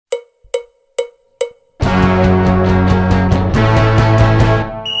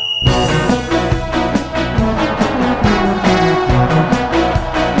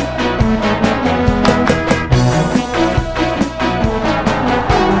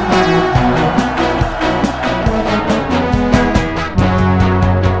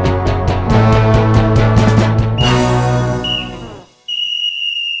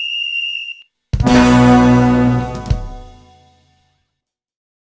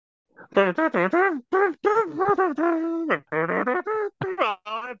I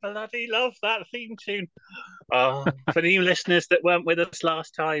bloody love that theme tune. Oh, for new listeners that weren't with us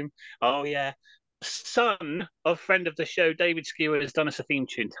last time, oh yeah, son of friend of the show, David Sque has done us a theme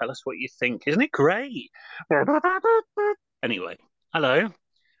tune. Tell us what you think. Isn't it great? Anyway, hello,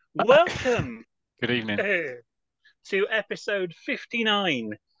 welcome Good evening. to episode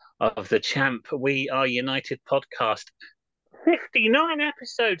 59 of the Champ We Are United podcast. 59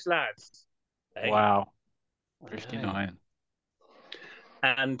 episodes, lads. Hey, Wow, I know. 59.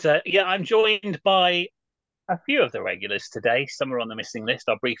 And yeah, I'm joined by a few of the regulars today. Some are on the missing list.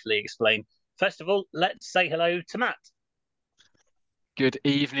 I'll briefly explain. First of all, let's say hello to Matt. Good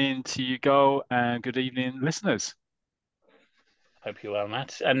evening to you, Gull, and good evening, listeners. Hope you're well,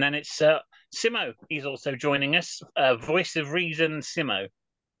 Matt. And then it's Simmo. He's also joining us. Voice of Reason, Simmo.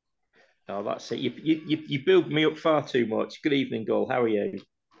 Oh, that's it. You build me up far too much. Good evening, Gull. How are you?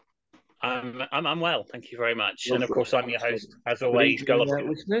 I'm well, thank you very much. And of Lovely. course, I'm your host, as Good always, Gull. evening,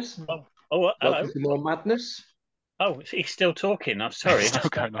 listeners. Hello. Welcome to more madness. Oh, he's still talking. I'm sorry. Still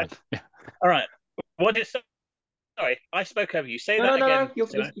going on. Yeah. All right. What is? Sorry, I spoke over you. Say No, that no,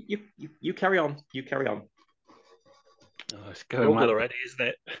 again. no. You carry on. You carry on. Oh, it's going well already,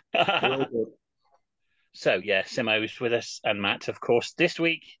 isn't You're all it? good. So yeah, Simo's with us and Matt, of course. This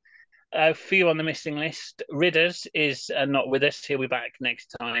week, a few on the missing list. Ridders is not with us. He'll be back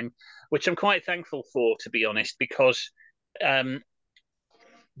next time, which I'm quite thankful for, to be honest, because um,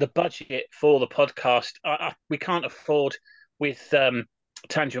 the budget for the podcast we can't afford with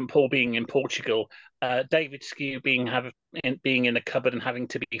Tangent Paul being in Portugal, David Sque being in the cupboard and having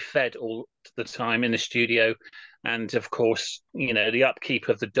to be fed all the time in the studio, and of course, the upkeep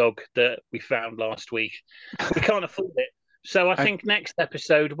of the dog that we found last week. We can't afford it. So I And think next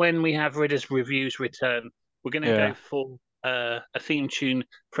episode, when we have Ridder's reviews return, we're going to yeah, go for a theme tune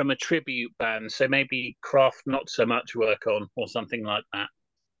from a tribute band. So maybe Craft not so much work on or something like that.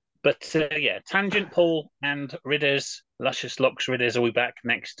 But yeah, Tangent Paul and Ridders, Luscious Locks Ridders will be back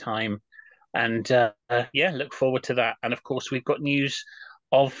next time. And yeah, look forward to that. And of course, we've got news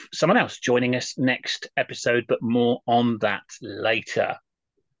of someone else joining us next episode, but more on that later.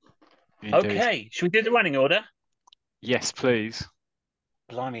 indeed. Okay, should we do the running order? Yes, please.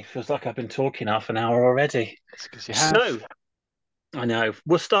 Blimey, feels like I've been talking half an hour already. It's because you So, have. I know.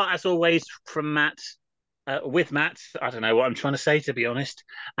 We'll start as always from Matt. With Matt, I don't know what I'm trying to say, to be honest,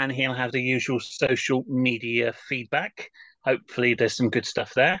 and he'll have the usual social media feedback. Hopefully, there's some good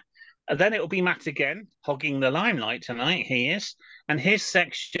stuff there. And then it'll be Matt again, hogging the limelight tonight. He is, and his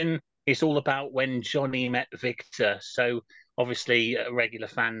section is all about when Johnny met Viktor. So, obviously, regular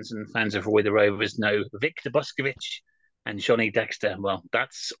fans and fans of Roy the Rovers know Viktor Boskovic and Johnny Dexter. Well,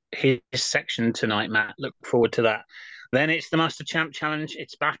 that's his section tonight, Matt. Look forward to that. Then it's the MasterChamp Challenge.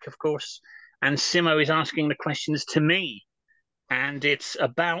 It's back, of course, and Simo is asking the questions to me. And it's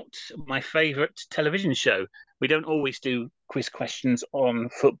about my favourite television show. We don't always do quiz questions on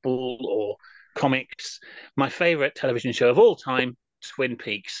football or comics. My favourite television show of all time, Twin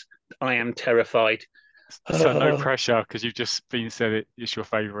Peaks. I am terrified. So no pressure because you've just been said it's your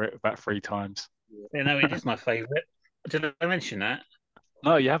favourite about 3 times. It is my favourite. Did I mention that?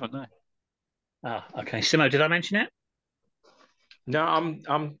 No, you haven't, no. Oh, okay. Simo, did I mention it? No,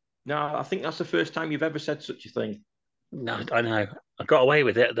 no. I think that's the first time you've ever said such a thing. No, I know. I got away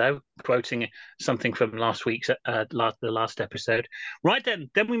with it though, quoting something from last week's the last episode. Right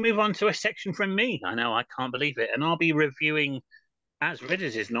then we move on to a section from me. I know I can't believe it, and I'll be reviewing as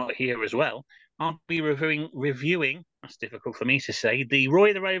Ridders is not here as well. I'll be reviewing. That's difficult for me to say. The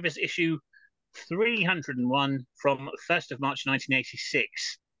Roy the Rovers issue 301 from 1st of March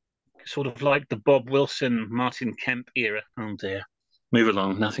 1986. Sort of like the Bob Wilson, Martin Kemp era. Oh dear. Move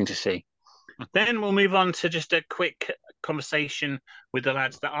along. Nothing to see. Then we'll move on to just a quick conversation with the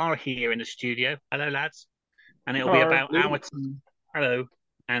lads that are here in the studio. Hello, lads. And it'll be Hello. about our team, hello,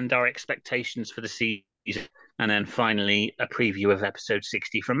 and our expectations for the season. And then finally, a preview of episode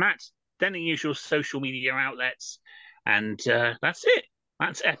 60 from Matt. Then the usual social media outlets. And that's it.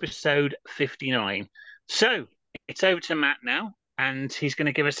 That's episode 59. So it's over to Matt now, and he's going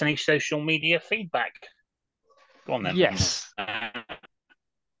to give us any social media feedback. Go on then. Yes.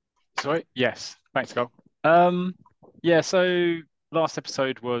 Sorry. Yes. Thanks, Gull. Yeah. So last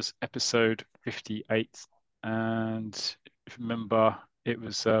episode was episode 58, and if you remember, it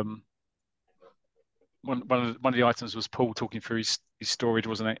was one of the items was Paul talking through his storage,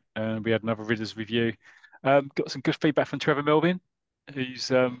 wasn't it? And we had another Ridders review. Got some good feedback from Trevor Melvin, who's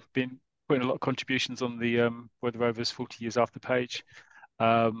been putting a lot of contributions on the Weather Rovers 40 years after page.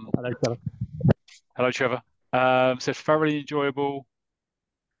 Hello, Trevor. Hello, Trevor. So thoroughly enjoyable.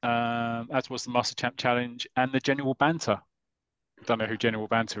 as was the MasterChamp challenge and the general banter. I don't know who General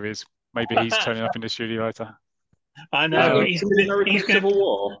Banter is. Maybe he's turning up in the studio later. I know. He's American Civil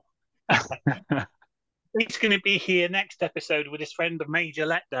War. He's going to be here next episode with his friend, the Major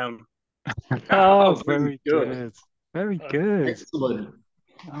Letdown. Oh, very good. Very good. Excellent.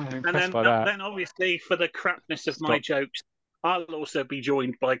 I'm impressed by that. Then obviously, for the crapness of my jokes, I'll also be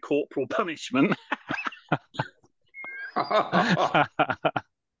joined by Corporal Punishment. The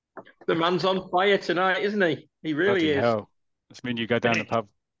man's on fire tonight, isn't he? He really is. Hell. That's mean you go down the pub,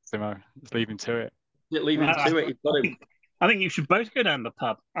 Simmo. Let's leave him to it. Leave him to it. You've got him. I think you should both go down the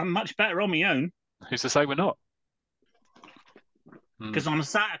pub. I'm much better on my own. Who's to say we're not? Because I'm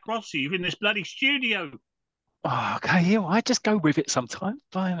sat across you in this bloody studio. Oh, okay, yeah, well, I just go with it sometimes.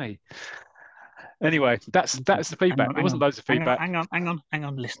 Blimey. Anyway, that's the feedback. There wasn't loads of feedback. Hang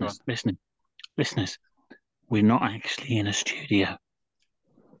on, listeners. We're not actually in a studio.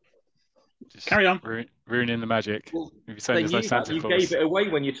 Just carry on. Ruining the magic. Well, if you're saying there's no Santa Claus. You gave it away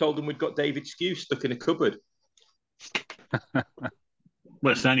when you told them we'd got David Sque stuck in a cupboard.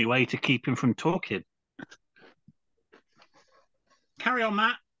 Well, it's the only way to keep him from talking. Carry on,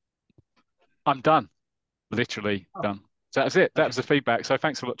 Matt. I'm done. Literally done. So that's it. That was the feedback. So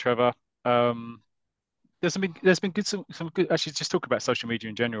thanks a lot, Trevor. There's been some good. Actually, just talk about social media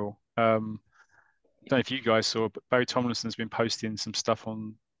in general. I don't know if you guys saw, but Barry Tomlinson's been posting some stuff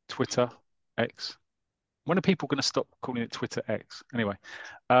on Twitter X. When are people going to stop calling it Twitter X? Anyway,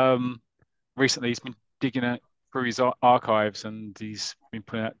 recently he's been digging out through his archives, and he's been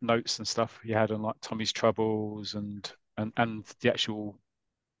putting out notes and stuff he had on like Tommy's Troubles and the actual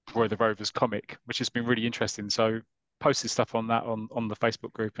Roy the Rovers comic, which has been really interesting. So posted stuff on that on the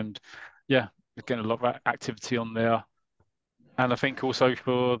Facebook group, and yeah, we're getting a lot of activity on there. And I think also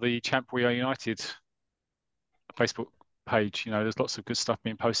for the Champ We Are United Facebook page, there's lots of good stuff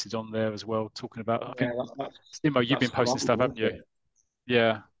being posted on there as well, talking about, I think, Simmo, you've been posting stuff, haven't you?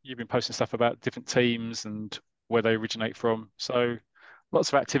 Yeah, you've been posting stuff about different teams and where they originate from. So lots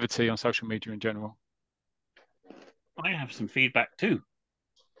of activity on social media in general. I have some feedback too.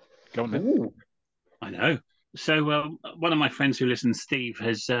 Go on then. Ooh, I know. So one of my friends who listens, Steve,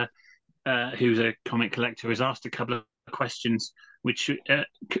 has who's a comic collector, has asked a couple of questions which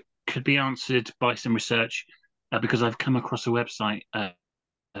could be answered by some research because I've come across a website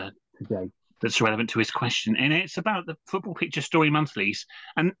today that's relevant to his question, and it's about the Football Picture Story monthlies,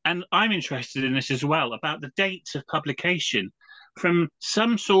 and I'm interested in this as well, about the dates of publication. From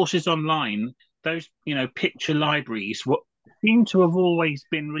some sources online, those picture libraries seem to have always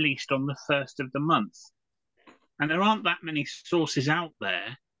been released on the first of the month, and there aren't that many sources out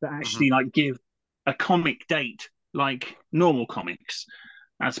there that actually give a comic date like normal comics.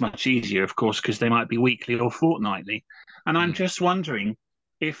 That's much easier, of course, because they might be weekly or fortnightly. And I'm just wondering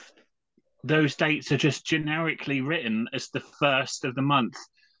if those dates are just generically written as the first of the month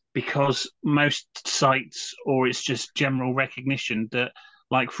because most sites, or it's just general recognition that,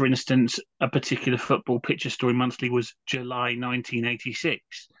 like, for instance, a particular Football Picture Story monthly was July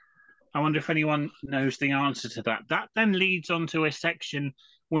 1986. I wonder if anyone knows the answer to that. That then leads on to a section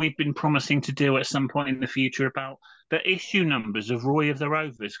we've been promising to do at some point in the future about the issue numbers of Roy of the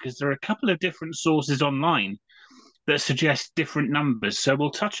Rovers, because there are a couple of different sources online that suggest different numbers. So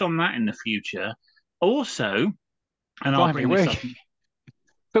we'll touch on that in the future. Also, and I'll bring this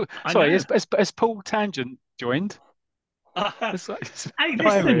up. Sorry, has Paul Tangent joined? Hey,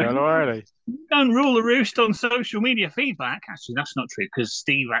 listen, don't rule the roost on social media feedback. Actually, that's not true because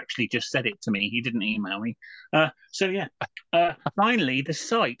Steve actually just said it to me. He didn't email me. Finally, the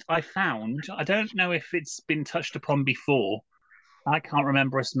site I found, I don't know if it's been touched upon before. I can't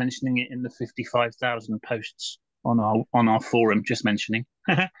remember us mentioning it in the 55,000 posts on our forum, just mentioning.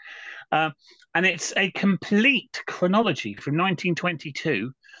 And it's a complete chronology from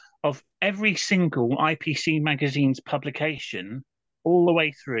 1922 of every single IPC magazine's publication all the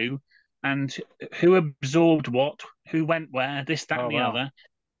way through, and who absorbed what, who went where, this, that, and the other.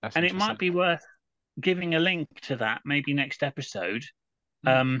 That's and it might be worth giving a link to that maybe next episode,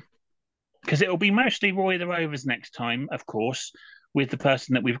 because it'll be mostly Roy the Rovers next time, of course, with the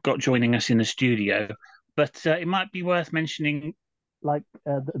person that we've got joining us in the studio. But it might be worth mentioning, like,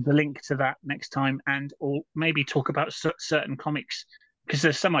 the link to that next time, or maybe talk about certain comics, because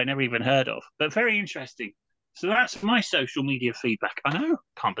there's some I never even heard of, but very interesting. So that's my social media feedback. I know,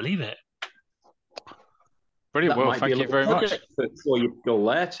 can't believe it. Brilliant. Well, thank you very much. For you, Gull,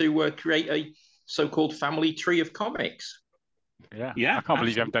 there to create a so-called family tree of comics. Yeah. I can't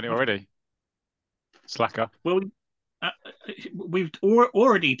believe you haven't done it already. Slacker. Well, we've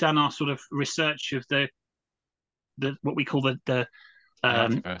already done our sort of research of the what we call the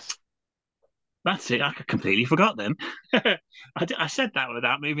multiverse. That's it. I completely forgot them. I said that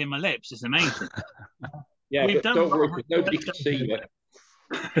without moving my lips. It's amazing. Yeah, We've but done a don't lot worry, of because nobody can see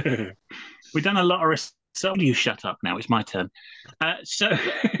you. we've done a lot of research. You shut up now. It's my turn. So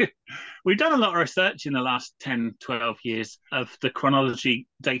we've done a lot of research in the last 10, 12 years of the chronology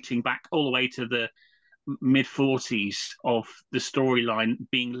dating back all the way to the mid 40s of the storyline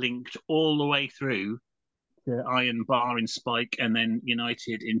being linked all the way through to Iron Bar in Spike and then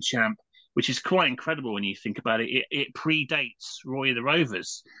United in Champ, which is quite incredible when you think about it. It predates Roy of the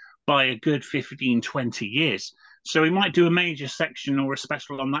Rovers by a good 15, 20 years. So we might do a major section or a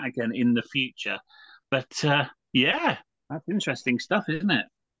special on that again in the future. But yeah, that's interesting stuff, isn't it?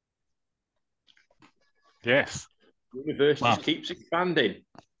 Yes. The universe Well, just keeps expanding.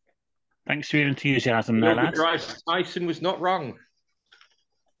 thanks for your enthusiasm there, Neil lads. deGrasse Tyson was not wrong.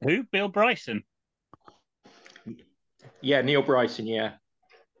 Who? Bill Bryson? Yeah, Neil Bryson, yeah.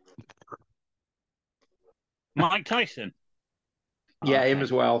 Mike Tyson? Yeah, him Okay.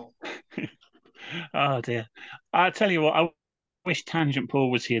 as well. Oh dear. I'll tell you what, I wish Tangent Paul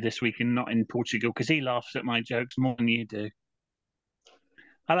was here this week and not in Portugal because he laughs at my jokes more than you do.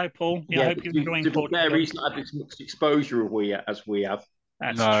 Hello, Paul. Yeah, I Yeah, hope you're enjoying to be fair, Portugal. he's not had as much exposure as we have.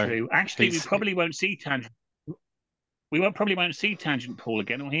 That's No, true. Actually, we he's probably won't see Tangent. Probably won't see Tangent Paul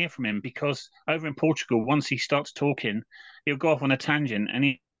again or hear from him because over in Portugal, once he starts talking, he'll go off on a tangent and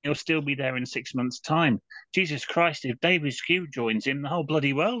he'll still be there in 6 months' time. Jesus Christ, if David Sque joins him, the whole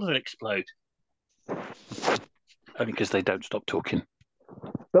bloody world will explode. Only because they don't stop talking.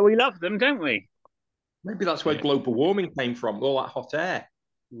 But we love them, don't we? Maybe that's where global warming came from, all that hot air.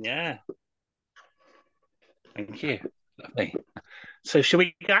 Yeah. Thank you. Lovely. So, shall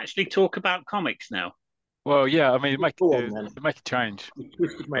we actually talk about comics now? well, yeah. I mean, make Go on, then. make a change. You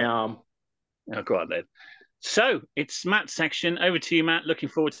twisted my arm. Oh, go on then. So, it's Matt's section. Over to you, Matt. Looking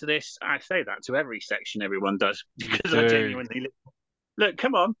forward to this. I say that to every section everyone does because I do. genuinely look.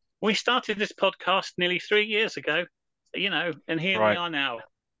 Come on, we started this podcast nearly 3 years ago, and here we Right. are now.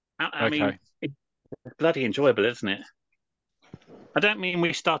 I Okay. mean, it's bloody enjoyable, isn't it? I don't mean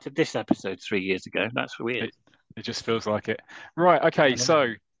we started this episode 3 years ago. That's weird. It just feels like it. Right. Okay.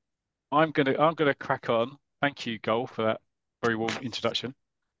 So I'm gonna crack on. Thank you, Gull, for that very warm introduction.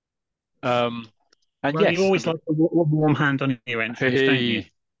 And Well, yes, you always like a warm hand on your entrance, don't you?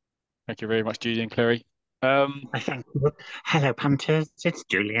 thank you very much, Judy and Clary. I thank you. Hello, punters. It's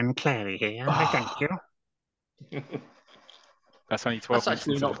Julian Clary here. I thank you. That's only 12 That's minutes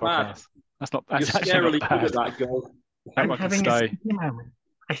actually into the not bad. podcast. That's You're actually not scarily good at bad. that, Joel. That I'm one can having a stay. sticky moment.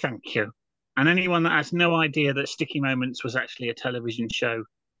 I thank you. And anyone that has no idea that Sticky Moments was actually a television show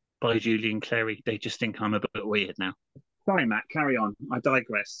by Julian Clary, they just think I'm a bit weird now. Sorry, Matt, carry on. I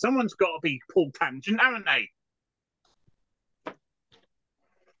digress. Someone's got to be Paul Tangent, haven't they?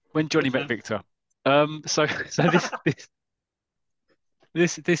 When Johnny met Victor. So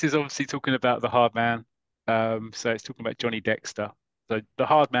this is obviously talking about the hard man. So it's talking about Johnny Dexter. So the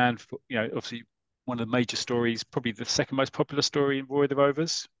hard man, obviously one of the major stories, probably the second most popular story in Roy of the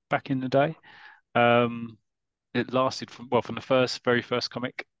Rovers back in the day. It lasted from the very first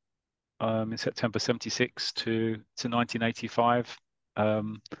comic in September 76 to 1985.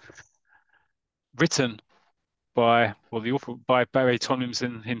 Written by the author by Barry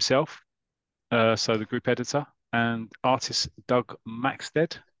Tomlinson himself, so the group editor, and artist Doug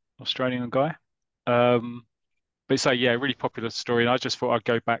Maxted, Australian guy. But so yeah, really popular story, and I just thought I'd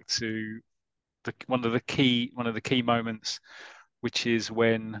go back to one of the key moments, which is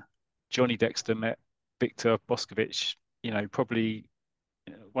when Johnny Dexter met Viktor Boskovic. Probably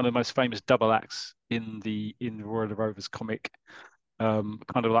one of the most famous double acts in the Roy of the Rovers comic.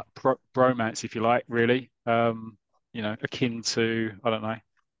 Kind of like bromance, if you like, really. Akin to, I don't know,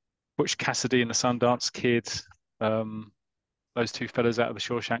 Butch Cassidy and the Sundance Kid. Those two fellas out of the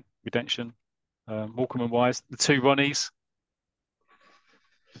Shawshank Redemption. Morecambe and Wise, the two Ronnies.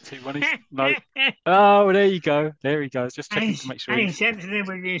 The two Ronnies? No. Oh, there you go. There he goes. Just checking to make sure. I said to the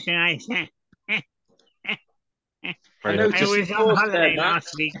producer, I said, I Brilliant. noticed I was you on paused holiday there, Matt.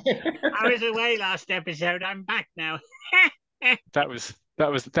 last week. I was away last episode. I'm back now. That was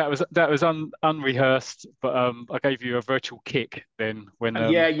unrehearsed, but I gave you a virtual kick then when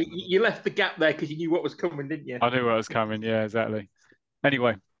Yeah, you left the gap there because you knew what was coming, didn't you? I knew what was coming. Yeah, exactly.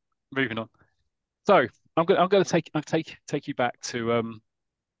 Anyway, moving on. So I'm going to take you back to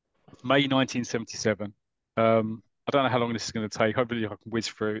May 1977. I don't know how long this is going to take. Hopefully, I can whiz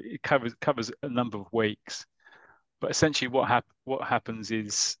through. It covers a number of weeks, but essentially, what happens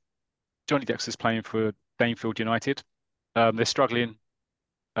is Johnny Dexter's playing for Danefield United. They're struggling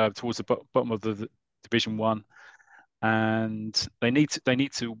towards the bottom of the Division 1. and they need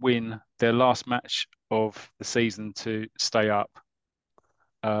to win their last match of the season to stay up.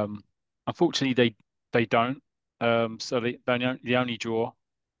 Unfortunately, they don't. So they only draw.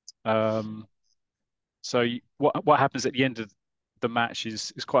 Um, so what happens at the end of the match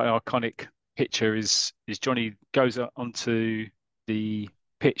is quite an iconic picture. Is Johnny goes onto the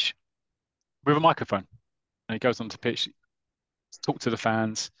pitch with a microphone, and he goes onto pitch to talk to the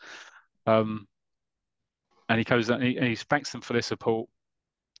fans. Um, and he goes and he thanks them for their support,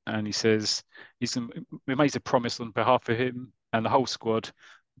 and he says he makes a promise on behalf of him and the whole squad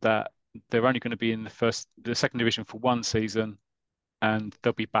that they're only going to be in the second division for one season, and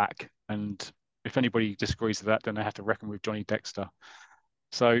they'll be back. And if anybody disagrees with that, then they have to reckon with Johnny Dexter.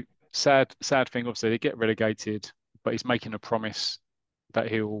 So sad thing. Obviously, they get relegated, but he's making a promise that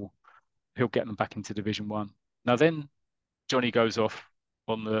he'll get them back into Division One. Now then, Johnny goes off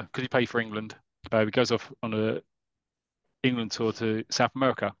on because he played for England. He goes off on a England tour to South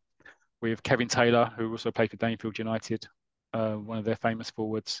America with Kevin Taylor, who also played for Danefield United, one of their famous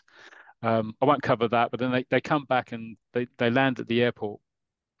forwards. I won't cover that, but then they come back and they land at the airport,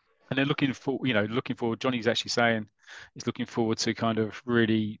 and they're looking forward. Johnny's actually saying he's looking forward to kind of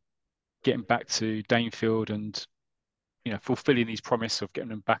really getting back to Danefield and fulfilling his promise of getting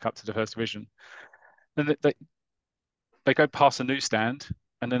them back up to the first division. And they go past a newsstand,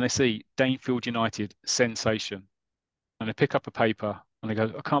 and then they see Danefield United sensation, and they pick up a paper and they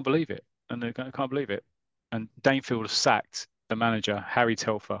go, I can't believe it, and they go, I can't believe it. And Danefield has sacked the manager Harry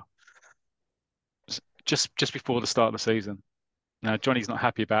Telfer just before the start of the season. Now Johnny's not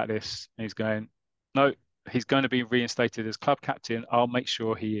happy about this. He's going, no, he's going to be reinstated as club captain. I'll make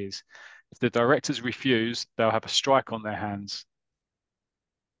sure he is. If the directors refuse, they'll have a strike on their hands.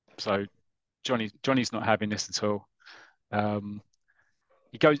 So Johnny's not having this at all.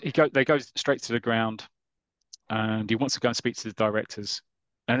 They go straight to the ground, and he wants to go and speak to the directors.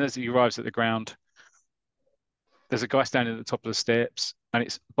 And as he arrives at the ground, there's a guy standing at the top of the steps, and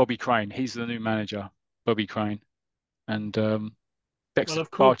it's Bobby Crane. He's the new manager, Bobby Crane. And Dexter Well,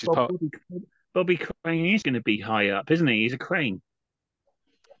 of course, barges past. Bobby Crane is going to be high up, isn't he? He's a crane.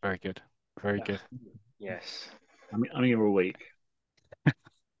 Very good. Very good. Yes. I'm here all week.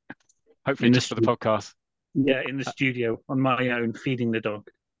 Hopefully just for the podcast. Yeah, in the studio on my own, feeding the dog.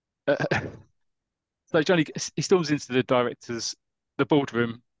 So Johnny, he storms into the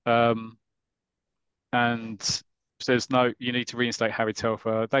boardroom, and says, "No, you need to reinstate Harry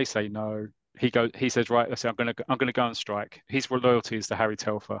Telfer." They say no. He says, "Right, let's say I'm gonna go on strike." His loyalty is to Harry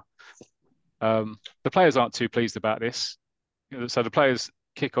Telfer. The players aren't too pleased about this, so the players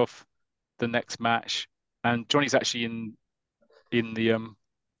kick off the next match, and Johnny's actually in the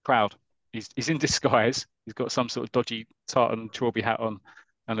crowd. He's in disguise. He's got some sort of dodgy tartan trawby hat on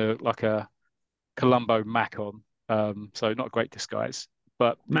and a Columbo Mac on. So not a great disguise.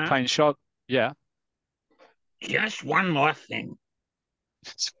 But Matt, playing shot, yeah. Just one more thing.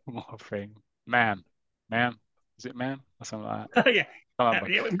 Just one more thing. Ma'am. Is it ma'am? Or something like that. Yeah. Columbo.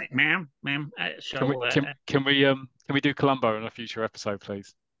 Ma'am. Can we do Columbo in a future episode,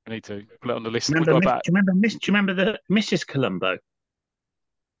 please? We need to put it on the list. Do you remember the Mrs. Columbo?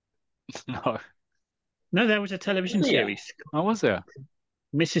 No. No, there was a television series. Oh, was there?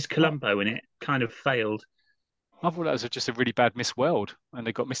 Mrs. Columbo, and it kind of failed. I thought that was just a really bad Miss World, and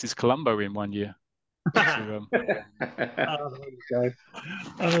they got Mrs. Columbo in one year. Oh, there you go.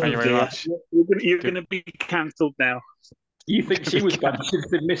 Thank you very much. You're going to be cancelled now. You think she was bad? She's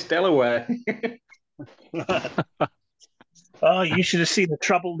been Miss Delaware. Oh, you should have seen the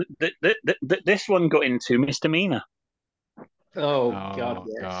trouble that this one got into, misdemeanor. Oh God!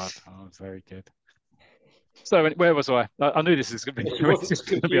 Yes. God! Oh, very good. So where was I? I knew this is going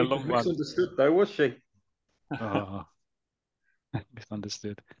to be a long one. Misunderstood, though, was she? Oh,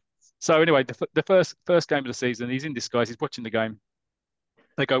 misunderstood. So anyway, the first game of the season, he's in disguise. He's watching the game.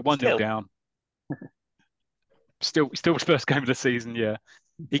 They go 1-0 down. Still the first game of the season. Yeah,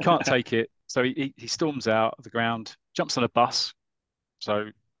 he can't take it, so he storms out of the ground, jumps on a bus. So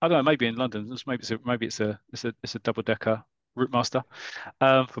I don't know, maybe in London, maybe it's a double-decker route master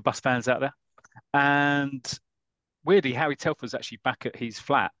for bus fans out there. And weirdly, Harry Telfer's actually back at his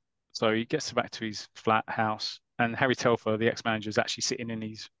flat. So he gets back to his flat house, and Harry Telfer, the ex-manager, is actually sitting in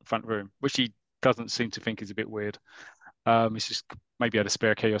his front room, which he doesn't seem to think is a bit weird. It's just maybe had a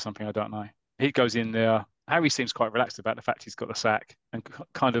spare key or something, I don't know. He goes in there. Harry seems quite relaxed about the fact he's got the sack, and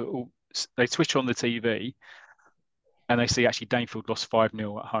kind of they switch on the TV, and they see actually Danefield lost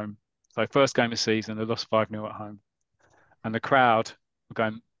 5-0 at home. So first game of the season, they lost 5-0 at home. And the crowd are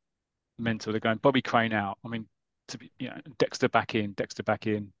going mental. They're going, Bobby Crane out. I mean, Dexter back in,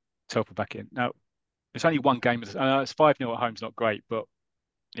 Telfer back in. Now, It's only one game. It's 5-0 at home is not great, but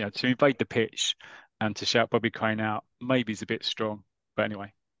to invade the pitch and to shout Bobby Crane out maybe is a bit strong. But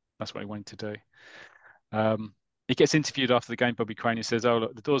anyway, that's what he wanted to do. He gets interviewed after the game, Bobby Crane. He says, "Oh,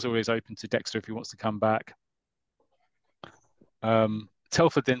 look, the door's always open to Dexter if he wants to come back."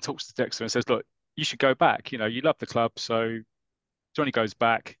 Telford then talks to Dexter and says, "Look, you should go back. You love the club." So Johnny goes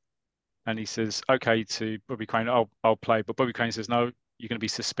back and he says, "Okay," to Bobby Crane, "I'll play." But Bobby Crane says, "No, you're going to be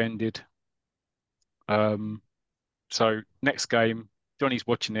suspended." So next game, Johnny's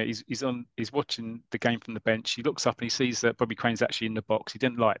watching it. He's watching the game from the bench. He looks up and he sees that Bobby Crane's actually in the box. He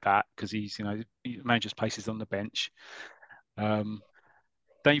didn't like that because manager's place is on the bench.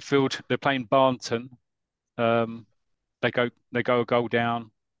 Danefield, they're playing Barnton. They go a goal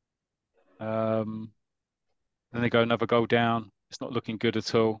down. Then they go another goal down. It's not looking good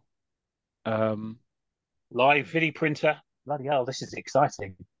at all. Live video printer. Bloody hell, this is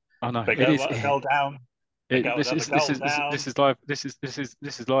exciting. I know They go a goal down. This is live. This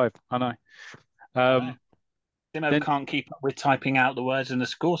is live. I know. Simmo can't keep up with typing out the words and the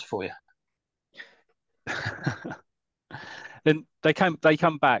scores for you. Then they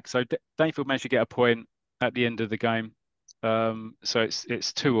come back. So Danefield managed to get a point at the end of the game. So it's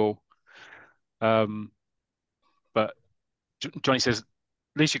 2-2. But Johnny says,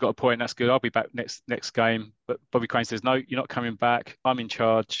 "At least you got a point. That's good. I'll be back next game." But Bobby Crane says, "No, you're not coming back. I'm in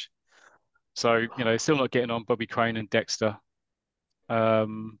charge." So still not getting on Bobby Crane and Dexter.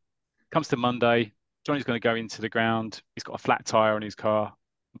 Comes to Monday, Johnny's going to go into the ground. He's got a flat tire on his car.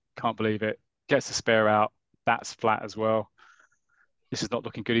 Can't believe it. Gets the spare out. That's flat as well. This is not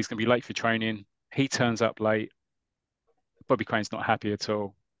looking good. He's going to be late for training. He turns up late. Bobby Crane's not happy at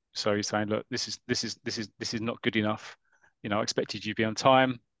all. So he's saying, "Look, this is not good enough. I expected you to be on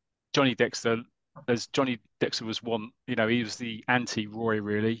time." Johnny Dexter, as Johnny Dexter was one, he was the anti-Roy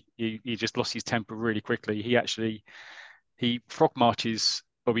really. He just lost his temper really quickly. He frog marches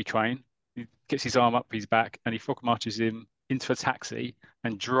Bobby Crane. He gets his arm up his back and he frog marches him into a taxi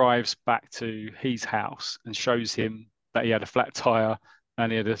and drives back to his house and shows him that he had a flat tire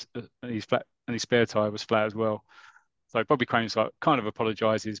and his spare tire was flat as well. So Bobby Crane's like kind of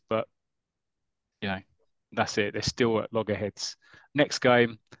apologizes, but that's it. They're still at loggerheads. Next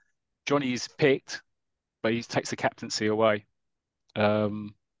game, Johnny's picked, but he takes the captaincy away.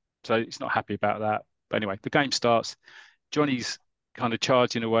 So he's not happy about that. But anyway, the game starts. Johnny's kind of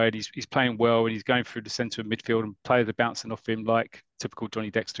charging away and he's playing well and he's going through the centre of midfield and players are bouncing off him like typical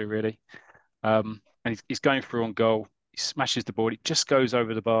Johnny Dexter, really. And he's going through on goal. He smashes the ball. It just goes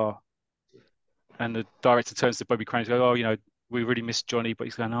over the bar. And the director turns to Bobby Crane and goes, "Oh, we really miss Johnny." But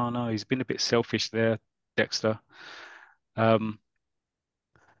he's going, "Oh, no, he's been a bit selfish there, Dexter."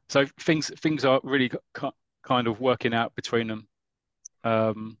 So things are really kind of working out between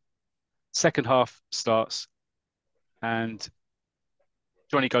them. Second half starts and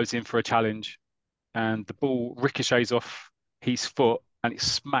Johnny goes in for a challenge and the ball ricochets off his foot and it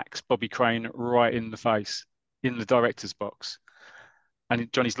smacks Bobby Crane right in the face in the director's box.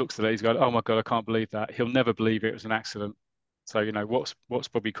 And Johnny's looks at it, he's going, "Oh my God, I can't believe that." He'll never believe it was an accident. So, what's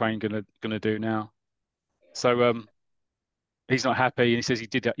Bobby Crane gonna do now? So he's not happy and he says he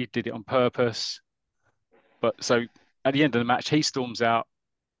did it on purpose. But so at the end of the match, he storms out,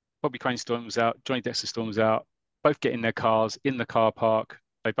 Bobby Crane storms out, Johnny Dexter storms out, both get in their cars in the car park.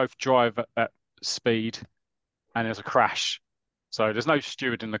 They both drive at speed and there's a crash. So there's no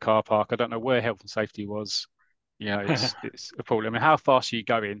steward in the car park. I don't know where health and safety was. It's appalling. I mean, how fast are you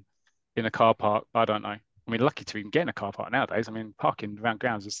going in a car park? I don't know. I mean, lucky to even get in a car park nowadays. I mean, parking around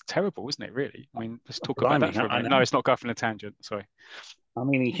grounds is terrible, isn't it, really? I mean, let's talk about that for a minute. No, it's not going on a tangent. Sorry. I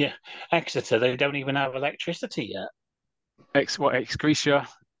mean, yeah, Exeter, they don't even have electricity yet. Excretia?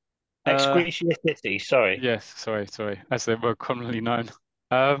 Excretia City, sorry. Yes, sorry. As they were commonly known.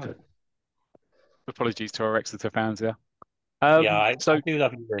 Apologies to our Exeter fans there. I do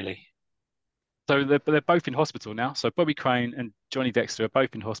love you, really. So they're both in hospital now. So Bobby Crane and Johnny Dexter are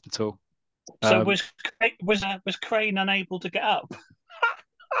both in hospital. So was Crane unable to get up?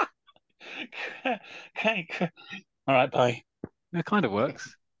 Okay. All right, bye. It kind of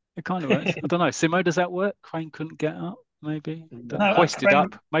works. I don't know. Simmo, does that work? Crane couldn't get up, maybe. Hoisted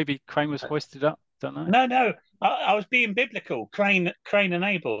up. Maybe Crane was hoisted up. Don't know. No. I was being biblical. Crane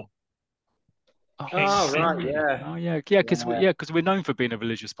unable. Oh, right, yeah. Oh, yeah. Because we're known for being a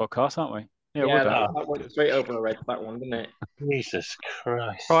religious podcast, aren't we? Yeah, that went straight over the red, that one, didn't it? Jesus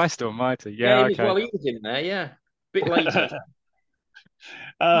Christ. Christ almighty. Yeah, okay. Well, he was in there, yeah. Bit lazy.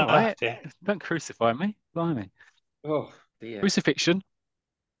 All right. Don't crucify me. Blimey. Oh, dear. Crucifixion.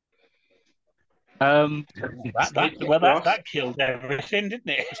 That killed everything, didn't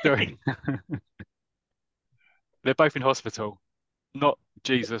it? Story. they're both in hospital, not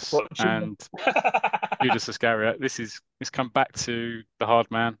Jesus Watching them. and Judas Iscariot. It's come back to the hard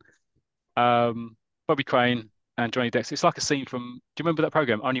man. Bobby Crane and Johnny Dexter. It's like a scene from. Do you remember that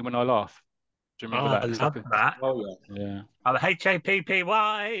program? Only When I Laugh. Do you Oh, remember I that? It's like love that. Oh yeah. Oh, the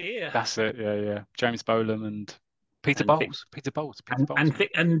HAPPY. That's it. Yeah, yeah. James Bolam and Peter And Bowles. Peter Bowles. and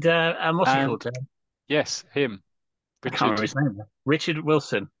what's he called? And yes, him. I can't remember Richard. his name. Richard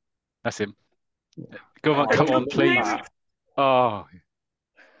Wilson. That's him. Yeah. I Come on, remember please. that. Oh,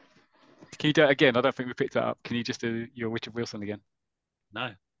 can you do it again? I don't think we picked that up. Can you just do your Richard Wilson again?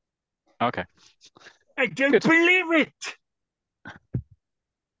 No, Okay, I don't good. believe it.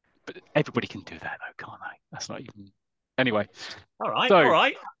 But everybody can do that, though, can't they? That's not even. Anyway, All right, all so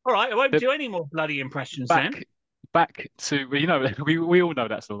right, all right. I won't the do any more bloody impressions then. back to well, we all know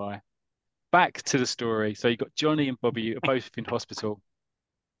that's a lie. Back to the story. So you got Johnny and Bobby are both in hospital.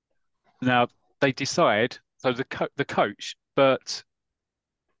 Now they decide. So the coach, Bert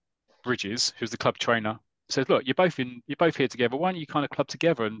Bridges, who's the club trainer, says, "Look, you're both here together. Why don't you kind of club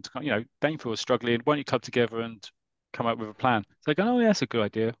together and Danefield's struggling. Why don't you club together and come up with a plan?" So they go, "Oh, yeah, that's a good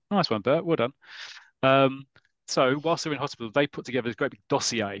idea. Nice one, Bert. Well done." Um, so whilst they're in hospital, they put together this great big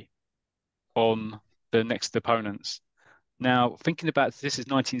dossier on the next opponents. Now, thinking about this is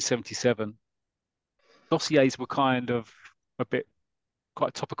 1977. Dossiers were kind of a bit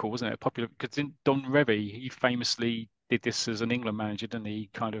quite topical, wasn't it? Popular because Don Revie, he famously did this as an England manager, didn't he? He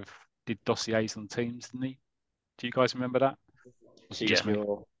kind of did dossiers on teams, didn't he? Do you guys remember that? Was it Too just me?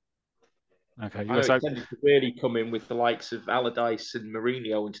 sure. Okay, I know so it tended to really come in with the likes of Allardyce and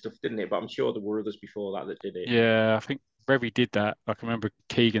Mourinho and stuff, didn't it? But I'm sure there were others before that did it. yeah, I think Revie did that. I can remember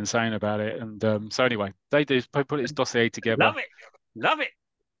Keegan saying about it, and so anyway, they put this dossier together. Love it, love it,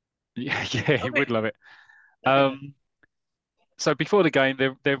 Yeah, yeah, he love would it. love it. So before the game,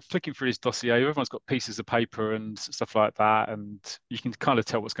 they're flicking through this dossier. Everyone's got pieces of paper and stuff like that, and you can kind of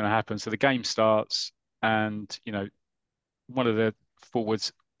tell what's going to happen. So the game starts, and one of the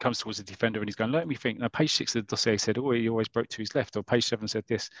forwards comes towards the defender, and he's going, "Let me think." Now, page 6 of the dossier said, "Oh, he always broke to his left," or page 7 said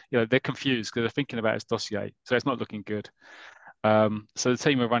this. They're confused because they're thinking about his dossier, so it's not looking good. So the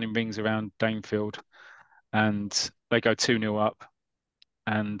team are running rings around Danefield, and they go 2-0 up,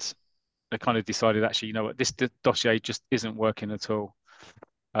 and they kind of decided, actually, you know what, this dossier just isn't working at all.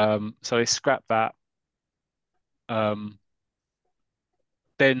 So they scrapped that. Um,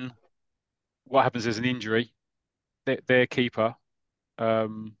 then what happens is an injury. Their keeper,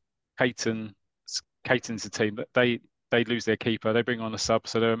 um, Caton, Caton's the team that they lose their keeper. They bring on a sub,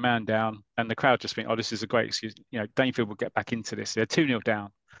 so they're a man down, and the crowd just think, "Oh, this is a great excuse." Danefield will get back into this. They're 2-0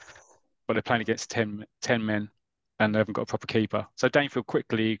 down, but they're playing against 10 men, and they haven't got a proper keeper. So Danefield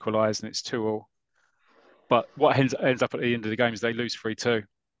quickly equalise, and it's 2-2. But what ends up at the end of the game is they lose 3-2.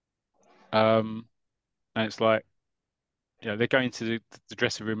 And it's like, they're going to the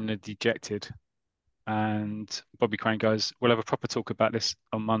dressing room and they're dejected. And Bobby Crane goes, "We'll have a proper talk about this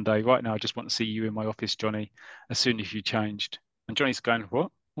on Monday. Right now, I just want to see you in my office, Johnny, as soon as you changed." And Johnny's going,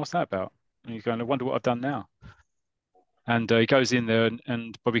 "What? What's that about?" And he's going, "I wonder what I've done now." And he goes in there,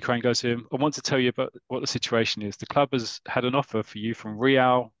 and Bobby Crane goes to him, "I want to tell you about what the situation is. The club has had an offer for you from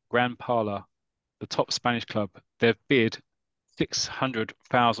Real Gran Parla, the top Spanish club. They've bid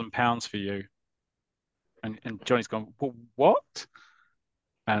 £600,000 for you." And Johnny's gone, "Well, what?"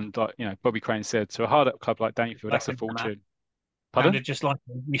 And Bobby Crane said, "To a hard up club like Danefield, Like that's a him, Matt. fortune." Pardon? Sounded just like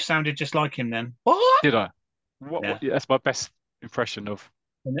him. You sounded just like him then. What? Did I? What? Yeah. Yeah, that's my best impression of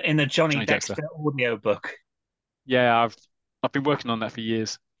In the Johnny Johnny Dexter. Dexter audio book. Yeah, I've been working on that for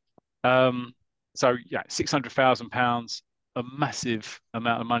years. Um, so yeah, £600,000, a massive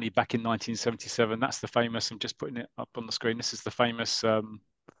amount of money back in 1977. That's the famous. I'm just putting it up on the screen. This is the famous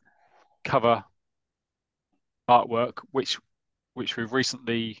cover artwork, which we've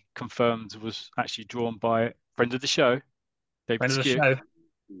recently confirmed was actually drawn by a friend of the show, David Friend of the Sque,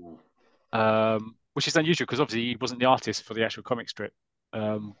 show. which is unusual because obviously he wasn't the artist for the actual comic strip,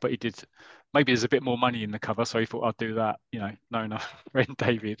 but he did. Maybe there's a bit more money in the cover, so he thought, "I'll do that." No, no, friend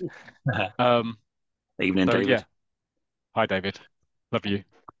David. Um, Evening, so David. yeah, hi David, love you.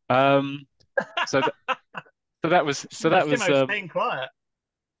 Um, so th so that was Simo staying quiet.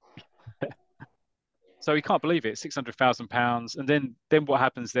 so he can't believe it, £600,000, and then what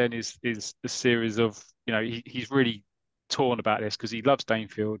happens then is a series of he's really torn about this because he loves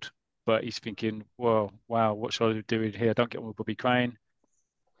Danefield, but he's thinking, well, wow, what should I do here? I don't get on with Bobby Crane.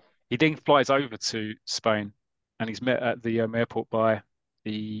 He then flies over to Spain, and he's met at the airport by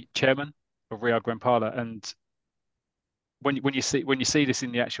the chairman of Real Gran Parla. And when you see this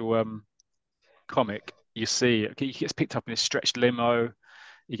in the actual comic, you see he gets picked up in a stretched limo.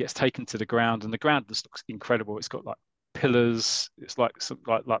 he gets taken to the ground, and the ground just looks incredible. It's got like pillars. It's like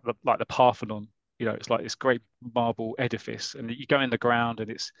like the Parthenon. It's like this great marble edifice, and you go in the ground, and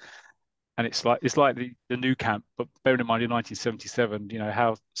it's like the new camp. But bearing in mind in 1977,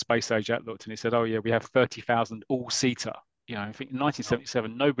 how space age that looked, and he said, "Oh yeah, we have 30,000 all-seater." I think in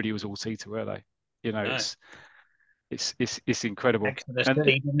 1977 nobody was all-seater, were they? No. It's incredible. Exodus And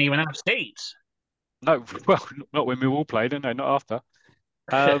City didn't even have seats. no, well, not when we all played, no, not after.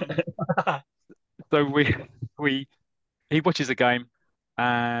 Um, so we he watches the game,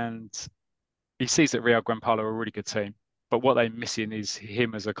 and he sees that Real Gran Palo are a really good team, but what they're missing is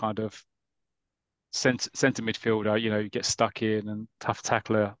him as a kind of centre midfielder. He gets stuck in and tough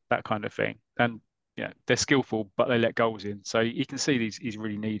tackler, that kind of thing. And they're skillful, but they let goals in. So you can see he's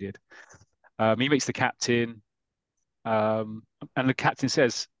really needed. He meets the captain, and the captain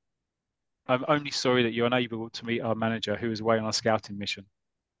says, "I'm only sorry that you're unable to meet our manager, who is away on a scouting mission."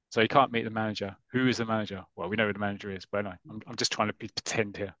 So you can't meet the manager. Who is the manager? Well, we know who the manager is, but no, I'm just trying to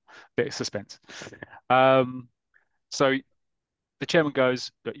pretend here. Bit of suspense. So the chairman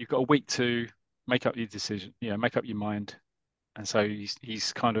goes, "Look, you've got a week to make up your decision, make up your mind." And so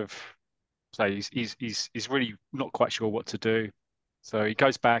he's kind of, so he's really not quite sure what to do. So he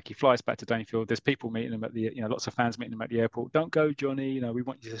goes back, he flies back to Danefield. There's people meeting him at the, lots of fans meeting him at the airport. "Don't go, Johnny. We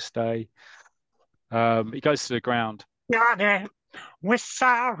want you to stay." He goes to the ground. Johnny, we're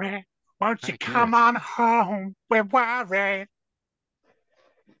sorry. Won't you Very come good. on home? We're worried.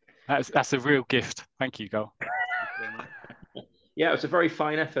 That's a real gift. Thank you, Gull. Yeah, it was a very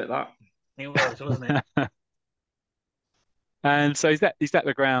fine effort, that. It was, wasn't it? And so he's at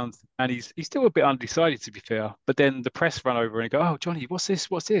the ground, and he's still a bit undecided, to be fair. But then the press run over and go, "Oh, Johnny, what's this?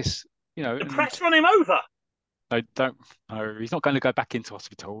 What's this?" The And press run him over. no, don't. No, he's not going to go back into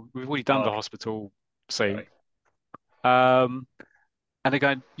hospital. We've already done the hospital scene. And they're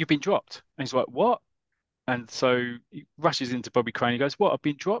going, "You've been dropped." And he's like, "What?" And so he rushes into Bobby Crane. He goes, "What? I've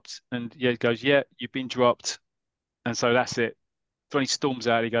been dropped?" And he goes, "Yeah, you've been dropped." And so that's it. Johnny storms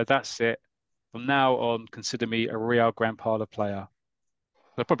out. He goes, "That's it. From now on, consider me a Real Gran Pala player."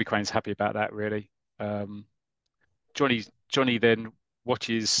 So Bobby Crane's happy about that, really. Um, Johnny then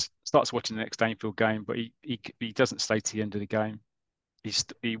starts watching the next Danefield game, but he doesn't stay to the end of the game.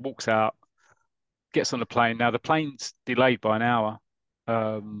 He walks out, gets on the plane. Now the plane's delayed by an hour,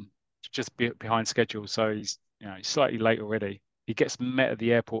 just behind schedule, so he's slightly late already. He gets met at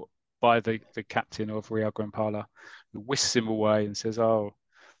the airport by the captain of Real Gran Pala, who whisks him away and says, "Oh,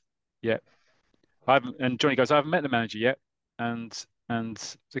 yeah, I haven't." And Johnny goes, "I haven't met the manager yet," and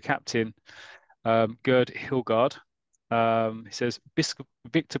the captain, Gerd Hilgard, he says,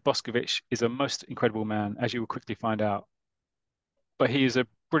 "Viktor Boskovic is a most incredible man, as you will quickly find out. But he is a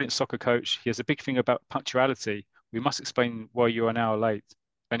brilliant soccer coach. He has a big thing about punctuality. We must explain why you are an hour late."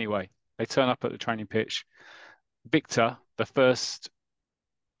 Anyway, they turn up at the training pitch. Viktor, the first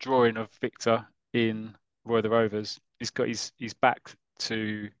drawing of Viktor in Roy of the Rovers, he's back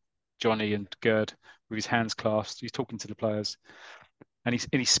to Johnny and Gerd with his hands clasped. He's talking to the players, and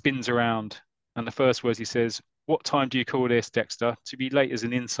he spins around. And the first words he says, "What time do you call this, Dexter? To be late is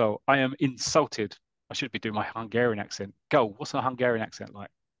an insult. I am insulted." I should be doing my Hungarian accent. Go, what's a Hungarian accent like?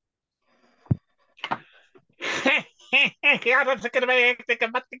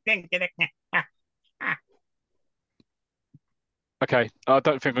 Okay, I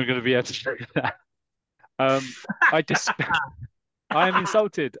don't think I'm going to be able to show you that. I just, I am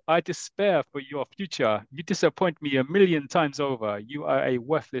insulted. I despair for your future. You disappoint me a million times over. You are a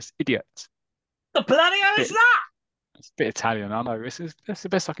worthless idiot. The bloody hell is that? It's a bit Italian, I know. That's the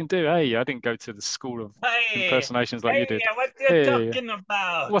best I can do. Hey, I didn't go to the school of Hey, impersonations like you did. what you Hey, talking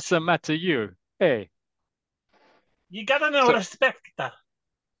about? what's the matter, you? Hey. You gotta know So respect.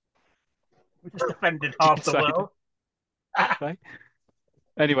 We just offended you half can the say, world. okay.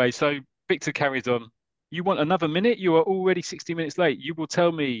 Anyway, so Victor carries on. "You want another minute? You are already 60 minutes late. You will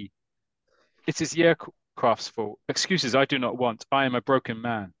tell me it is the aircraft's fault. Excuses I do not want. I am a broken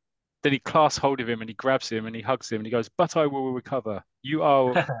man." Then he clasps hold of him and he grabs him and he hugs him and he goes, "But I will recover. You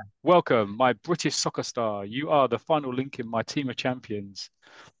are welcome, my British soccer star. You are the final link in my team of champions."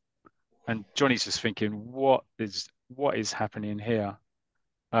 And Johnny's just thinking, what is happening here?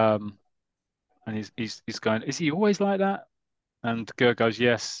 And he's going, "Is he always like that?" And Gerd goes,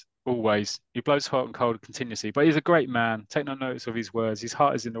 "Yes, always. He blows hot and cold continuously, but he's a great man. Take no notice of his words. His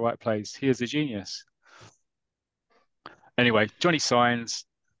heart is in the right place. He is a genius." Anyway, Johnny signs,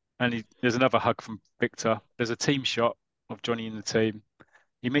 and there's another hug from Victor. There's a team shot of Johnny in the team.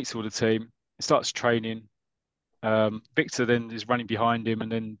 He meets all the team. He starts training. Victor then is running behind him,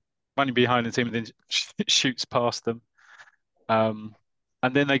 and then running behind the team, and then shoots past them.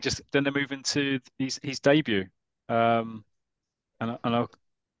 and then they move into his debut. And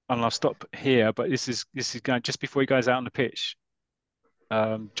I'll stop here, but this is going just before he goes out on the pitch.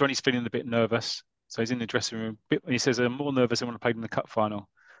 Johnny's feeling a bit nervous, so he's in the dressing room. He says, "I'm more nervous than when I played in the cup final."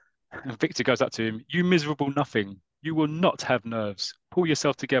 And Viktor goes up to him, "You miserable nothing! You will not have nerves. Pull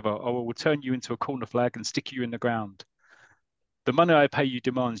yourself together, or I will turn you into a corner flag and stick you in the ground. The money I pay you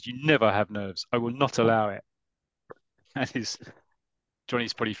demands you never have nerves. I will not allow it." And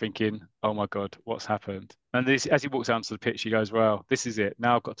Johnny's probably thinking, "Oh my God, what's happened?" And as he walks out onto the pitch, he goes, "Well, this is it.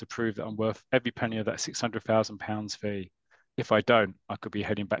 Now I've got to prove that I'm worth every penny of that £600,000 fee. If I don't, I could be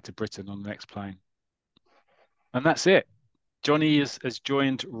heading back to Britain on the next plane." And that's it. Johnny has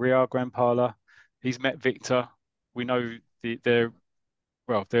joined Real Grand Parla. He's met Viktor. We know their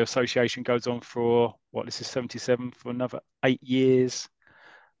association goes on for this is 77 for another 8 years.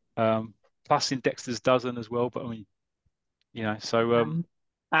 Plus in Dexter's dozen as well. But I mean,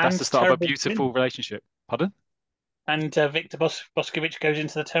 that's the start of a beautiful relationship. Pardon? And Viktor Boskovic goes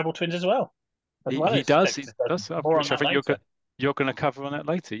into the Terrible Twins as well. He does. He does. Which I think you're going to cover on that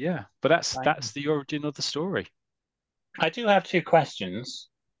later. Yeah, but that's the origin of the story. I do have two questions.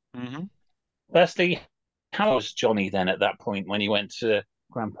 Mm-hmm. Firstly, how was Johnny then at that point when he went to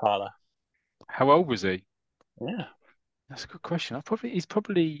Grand Parla? How old was he? Yeah, that's a good question. He's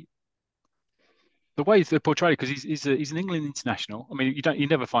probably the way they're portrayed, because he's an England international. I mean, you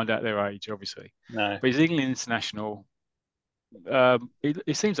never find out their age, obviously. No, but he's an England international.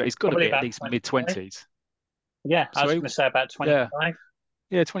 It seems like he's got probably to be at least mid-20s. Yeah, I was going to say about 25.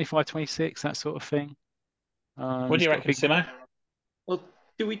 Yeah, 25, 26, that sort of thing. What do you reckon, Simmo? Well,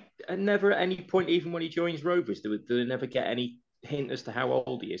 do we never at any point, even when he joins Rovers, do they never get any hint as to how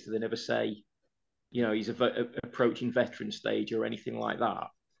old he is? Do they never say, he's approaching veteran stage or anything like that?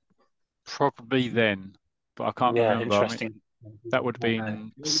 Probably then, but I can't remember. Interesting. I mean, that would have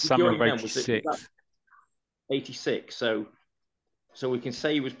been summer of 86. 86. So we can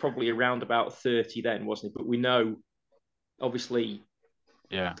say he was probably around about 30 then, wasn't he? But we know, obviously,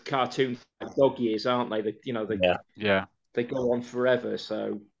 the cartoons like dog years, aren't they? They go on forever.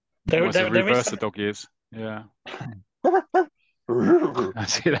 So there reverse of dog years. Yeah.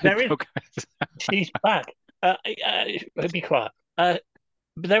 She's back. Be quiet.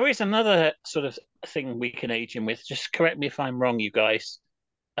 But there is another sort of thing we can age him with. Just correct me if I'm wrong, you guys.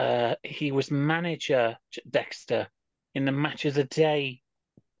 He was manager Dexter in the Match of the Day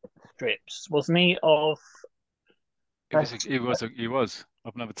strips, wasn't he? He was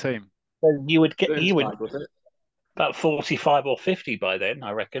of another team. So you would about 45 or 50 by then,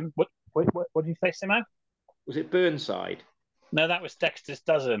 I reckon. What did you say, Simmo? Was it Burnside? No, that was Dexter's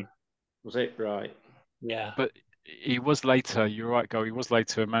dozen. Was it? Right. Yeah. But he was later, you're right, Go. He was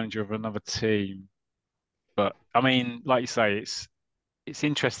later a manager of another team. But I mean, like you say, it's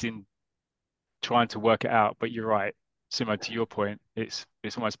interesting trying to work it out. But you're right, Simmo, to your point, it's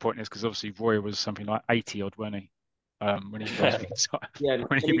almost pointless because obviously Roy was something like 80 odd, wasn't he? When he retired.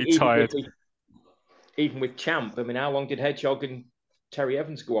 When he retired. Even with Champ, I mean, how long did Hedgehog and Terry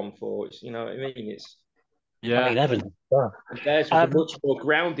Evans go on for? You know what I mean? Evans. Theirs was a much more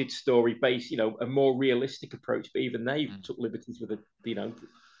grounded story based, a more realistic approach. But even they took liberties with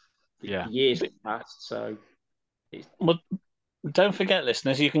the years passed. So, well, don't forget,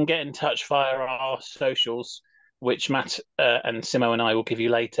 listeners, you can get in touch via our socials, which Matt and Simmo and I will give you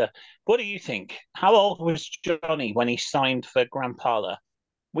later. What do you think? How old was Johnny when he signed for Grand Parla?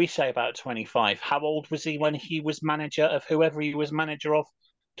 We say about 25. How old was he when he was manager of whoever he was manager of?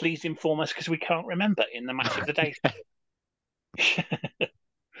 Please inform us because we can't remember in the Match of the Day.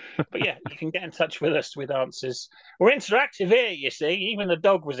 But yeah, you can get in touch with us with answers. We're interactive here, you see. Even the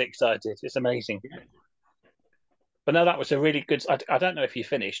dog was excited. It's amazing. But no, that was a really good... I don't know if you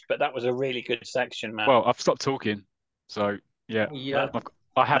finished, but that was a really good section, Matt. Well, I've stopped talking. So, yeah.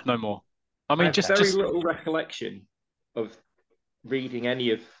 I have no more. I mean, I have very little recollection of reading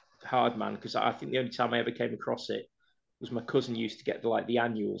any of Hardman, because I think the only time I ever came across it was my cousin used to get the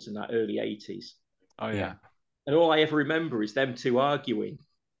annuals in that early 80s. Oh, yeah. And all I ever remember is them two arguing.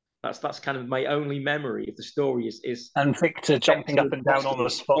 That's kind of my only memory of the story is and Viktor jumping up and down on the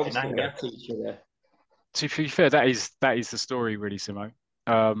spot in anger at each other. To be fair, that is the story, really, Simmo.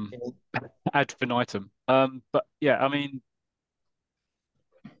 Ad infinitum. But yeah, I mean,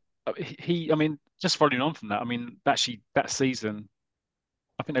 just following on from that, I mean, actually that season,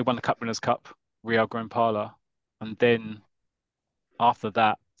 I think they won the Cup Winners' Cup, Real Grand Parla, and then after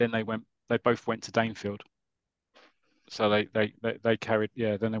that, then they both went to Danefield. So they carried,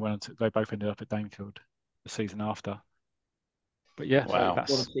 then they both ended up at Danefield the season after. But yeah, wow,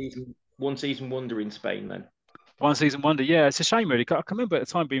 one season wonder in Spain then. One season wonder. Yeah, it's a shame really. I can remember at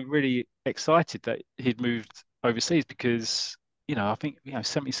the time being really excited that he'd moved overseas because, I think,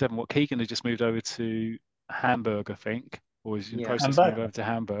 77, what Keegan had just moved over to Hamburg, I think, or was in process of moving over to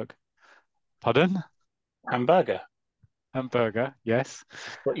Hamburg. Pardon? Hamburger. Hamburger, yes.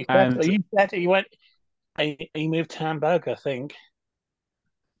 What you said? You said he went. He moved to Hamburg, I think.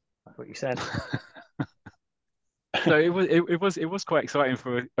 That's what you said. So it was quite exciting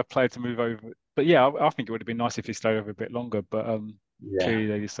for a player to move over. But yeah, I think it would have been nice if he stayed over a bit longer. But clearly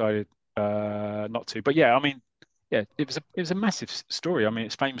they decided not to. But yeah, I mean, yeah, it was a massive story. I mean,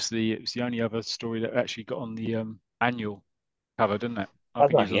 it was the only other story that actually got on the annual cover, didn't it? I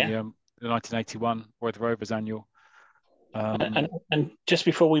think it was on the 1981 Weather Rovers annual. And just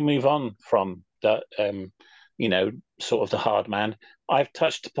before we move on from that, sort of the hard man, I've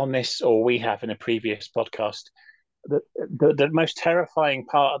touched upon this, or we have in a previous podcast. The most terrifying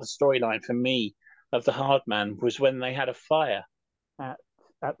part of the storyline for me of the hard man was when they had a fire at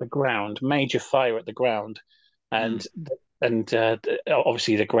the ground, major fire at the ground, and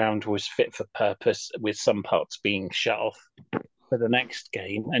obviously the ground was fit for purpose, with some parts being shut off for the next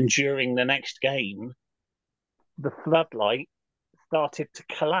game. And during the next game, the floodlight started to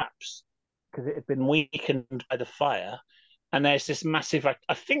collapse because it had been weakened by the fire. And there's this massive, I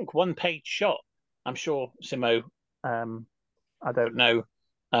think, one-page shot. I'm sure, Simmo, I don't know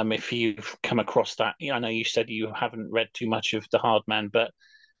if you've come across that. I know you said you haven't read too much of The Hard Man, but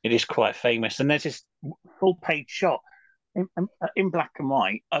it is quite famous. And there's this full-page shot in black and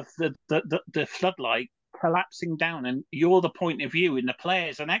white of the floodlight collapsing down, and you're the point of view, and the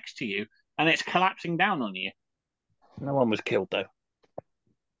players are next to you, and it's collapsing down on you. No one was killed, though.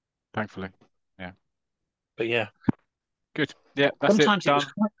 Thankfully, yeah. But yeah. Good. Yeah, that's sometimes it.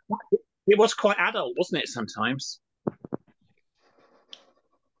 It was quite adult, wasn't it, sometimes?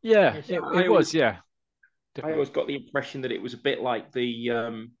 Yeah, it was, yeah. I always got the impression that it was a bit like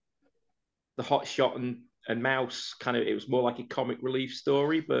the Hot Shot and Mouse kind of. It was more like a comic relief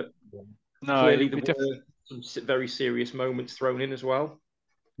story, but clearly there were some very serious moments thrown in as well.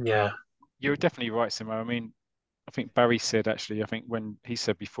 Yeah, you're definitely right, Simmo. I mean, I think Barry said actually. I think when he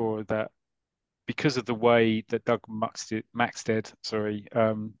said before that because of the way that Doug Maxted,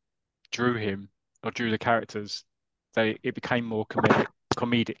 drew him or drew the characters, it became more comedic.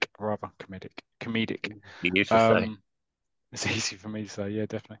 Easy to say. It's easy for me to say, yeah,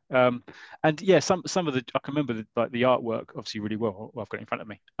 definitely. And yeah, some of the I can remember the artwork obviously really well. I've got it in front of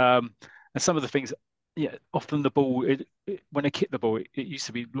me. And some of the things, yeah, often the ball when they kick the ball, it used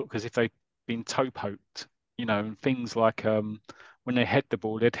to look as if they'd been toe poked, and things like when they head the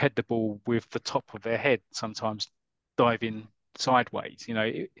ball, they'd head the ball with the top of their head, sometimes diving sideways.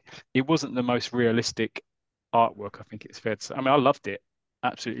 It wasn't the most realistic artwork. I think it's fair to say. I mean, I loved it.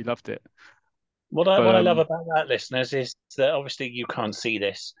 Absolutely loved it. What I love about that, listeners, is that obviously you can't see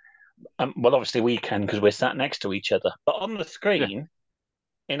this. Well, obviously we can because we're sat next to each other. But on the screen,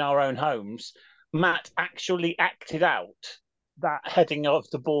 in our own homes, Matt actually acted out that heading of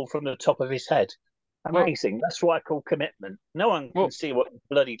the ball from the top of his head. Amazing. That's what I call commitment. No one can see what you're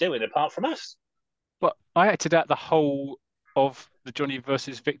bloody doing apart from us. But I acted out the whole of the Johnny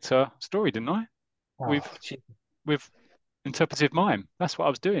versus Viktor story, didn't I? With interpretive mime. That's what I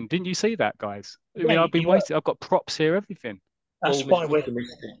was doing. Didn't you see that, guys? I mean, I've been waiting. I've got props here, everything. That's why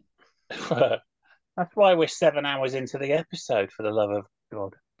that's why we're 7 hours into the episode, for the love of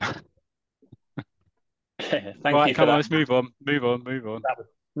God. Thank you for that. Let's move on.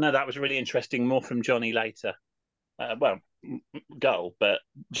 That was really interesting. More from Johnny later. Gull, but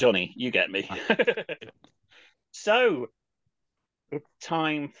Johnny, you get me. So, it's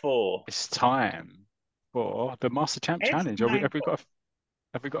time for the MasterChamp challenge. Have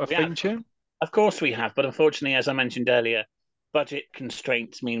we got a theme tune? Of course we have, but unfortunately, as I mentioned earlier, budget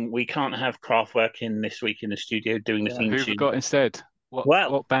constraints mean we can't have Kraftwerk in this week in the studio doing the theme tune. Who have we got instead?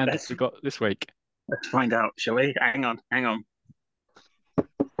 What band have we got this week? Let's find out, shall we? Hang on.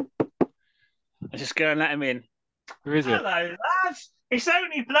 Let's just go and let him in. Who is it? Hello, lads. It's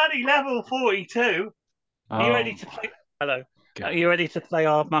only bloody level 42. Are you ready to play? Hello. Okay. Are you ready to play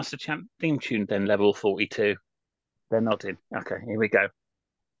our MasterChamp theme tune then, level 42? They're nodding. Okay, here we go.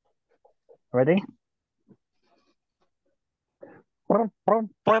 Ready? Looking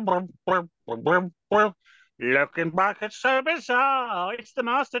back, it's so bizarre. It's the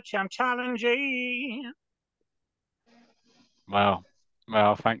MasterChamp challenge. Wow,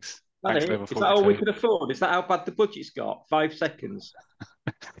 thanks. Thanks, level 42. Is that all we can afford? Is that how bad the budget's got? 5 seconds.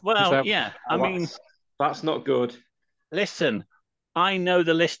 Well, yeah. I mean, that's not good. Listen, I know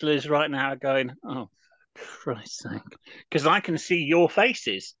the listeners right now are going, "Oh, for Christ's sake," because I can see your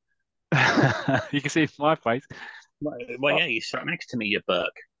faces. You can see my face. Well, yeah, you sat next to me, you Burke.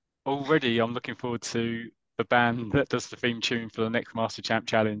 Already, I'm looking forward to the band that does the theme tune for the next MasterChamp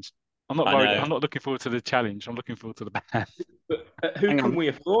challenge. I'm not I worried. know. I'm not looking forward to the challenge. I'm looking forward to the band. But who Hang can on. we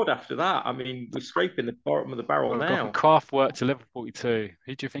afford after that? I mean, we're scraping the bottom of the barrel Well, we've gone from now. Kraftwerk to level 42.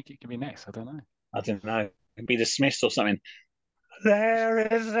 Who do you think it can be next? I don't know. I don't know. It'd be dismissed or something. There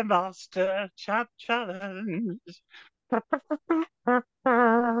is a master champ challenge. All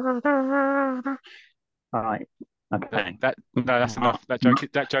right. Okay. No, that's enough.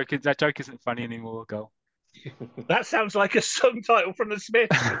 That joke isn't funny anymore, girl. That sounds like a song title from the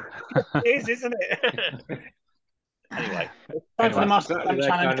Smiths. It is, isn't it? Anyway, time for the Anyway, That's Master exactly Champ their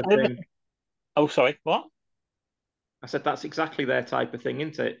Challenge. kind of thing. Oh, sorry. What? I said that's exactly their type of thing,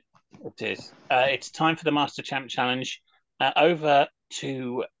 isn't it? It is. It's time for the Master Champ Challenge. Over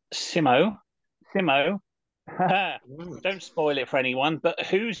to Simmo. Simmo, don't spoil it for anyone, but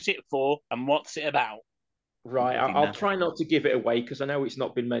who's it for and what's it about? Right, I'll try not to give it away because I know it's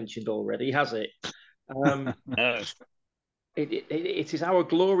not been mentioned already, has it? No. It is our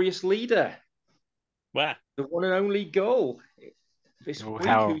glorious leader, Where? the one and only Gull. This Oh, week,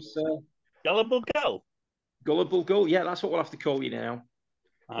 how? who's Gullible Gull. Gullible Gull? Yeah, that's what we'll have to call you now.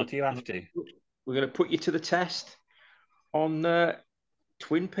 Oh, do you have to? We're going to put you to the test on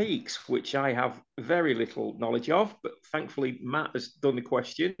Twin Peaks, which I have very little knowledge of, but thankfully Matt has done the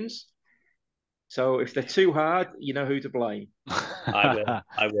questions. So if they're too hard, you know who to blame. I will.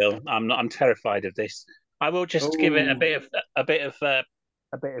 I will. I'm terrified of this. I will just give it a bit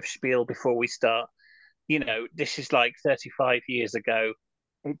of spiel before we start. You know, this is like 35 years ago.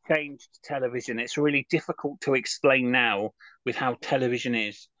 It changed television. It's really difficult to explain now with how television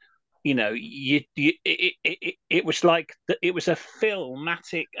is. You know, it was like it was a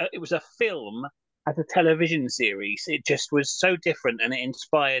filmatic. It was a film as a television series. It just was so different, and it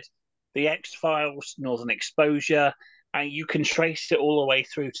inspired the X Files, Northern Exposure, and you can trace it all the way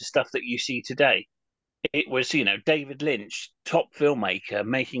through to stuff that you see today. It was, you know, David Lynch, top filmmaker,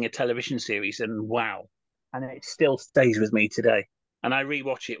 making a television series, and wow, and it still stays with me today. And I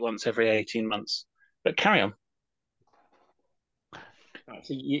rewatch it once every 18 months. But carry on.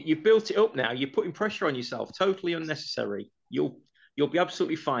 So you've built it up now. You're putting pressure on yourself, totally unnecessary. You'll be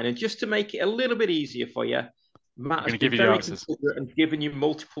absolutely fine. And just to make it a little bit easier for you, Matt has been very considerate and given you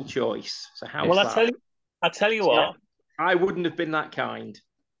multiple choice. So how's that? I tell you what. I wouldn't have been that kind.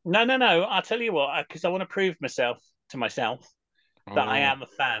 No. I'll tell you what, because I want to prove myself to myself that I am a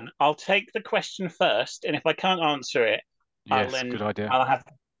fan. I'll take the question first, and if I can't answer it, good idea. I'll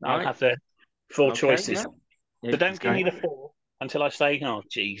have the four choices. Yeah. So don't give me the four until I say, "Oh,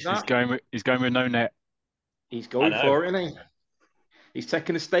 Jesus." He's going with no net. He's going for it, isn't he? He's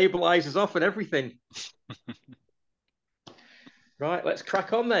taking the stabilizers off and everything. Right, let's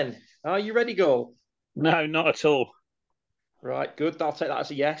crack on then. Are you ready, Gull? No, not at all. Right, good. I'll take that as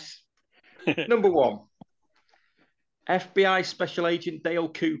a yes. Number one. FBI Special Agent Dale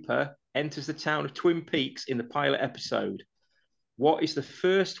Cooper enters the town of Twin Peaks in the pilot episode. What is the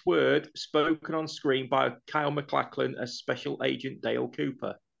first word spoken on screen by Kyle MacLachlan as Special Agent Dale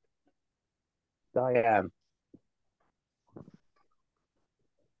Cooper? Diane.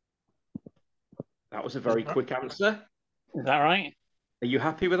 That was a very quick answer. Is that right? Are you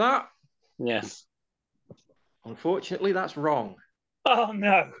happy with that? Yes. Unfortunately, that's wrong. Oh,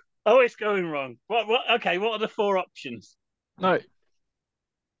 no. Oh, it's going wrong. What? Okay, what are the four options? No.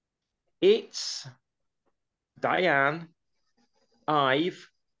 It's Diane, Ive,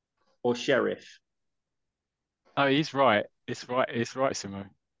 or Sheriff. Oh, he's right. It's right. It's right, Simmo.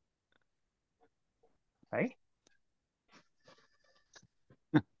 Hey?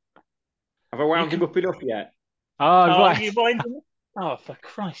 Have I wound him up enough yet? Oh, right. You winding up? Oh, for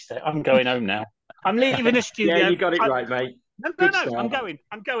Christ's sake. I'm going home now. I'm leaving the studio. Yeah, you got it right, mate. No.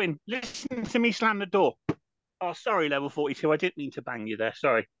 I'm going. Listen to me slam the door. Oh, sorry, level 42. I didn't mean to bang you there.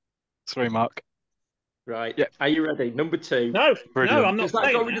 Sorry. Sorry, Mark. Right. Yeah. Are you ready? Number two. No, Brilliant. I'm not. Does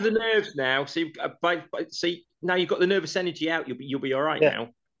that got rid of the nerves now? So see, now you've got the nervous energy out. You'll be all right now.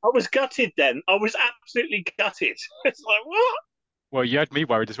 I was gutted then. I was absolutely gutted. It's like, what? Well, you had me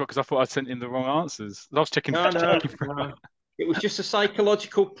worried as well because I thought I'd sent in the wrong answers. I was checking. No. It was just a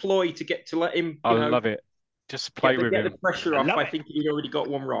psychological ploy to let him. I love it. Just play with him. Get the pressure off by thinking he'd already got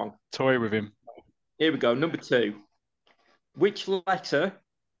one wrong. Toy with him. Here we go. Number two. Which letter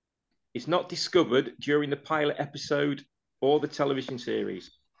is not discovered during the pilot episode or the television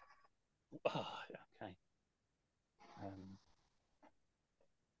series? Oh, okay.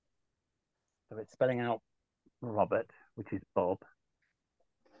 So it's spelling out Robert, which is Bob.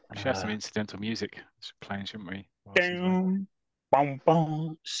 We should have some incidental music playing, shouldn't we? Boom,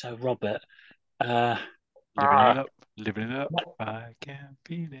 boom. So, Robert, Living it up. I can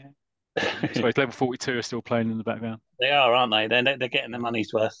feel it. Sorry, level 42 are still playing in the background. They are, aren't they? They're getting their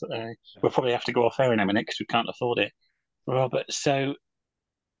money's worth. We'll probably have to go off air in a minute because we can't afford it. Robert, so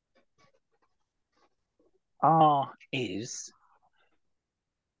R is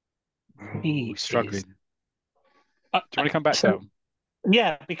We're struggling. Is, Do you want to come back down?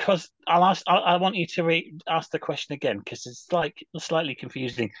 Yeah, because I'll ask. I want you to ask the question again because it's like slightly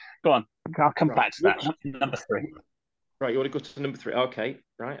confusing. Go on, I'll come back to that. Number 3. Right, you want to go to number 3? Okay,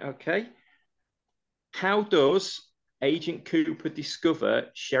 right, okay. How does Agent Cooper discover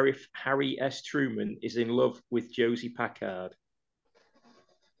Sheriff Harry S. Truman is in love with Josie Packard?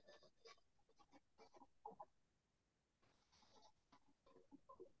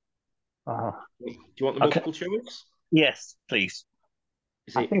 Do you want the multiple choice? Yes, please.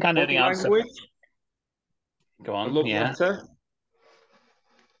 I think I know the answer. Language? Go on. A love letter?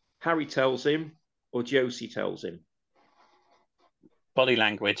 Harry tells him, or Josie tells him? Body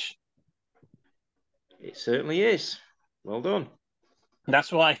language. It certainly is. Well done.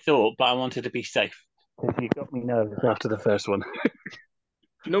 That's what I thought, but I wanted to be safe. You got me nervous after the first one.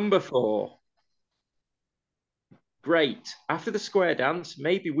 Number 4. Great. After the square dance,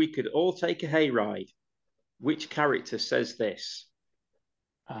 maybe we could all take a hayride. Which character says this?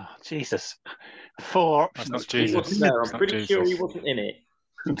 Oh, Jesus. 4 options. That's not Jesus. He wasn't there. I'm pretty sure he Jesus. wasn't in it.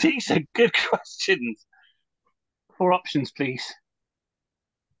 These are good questions. 4 options, please.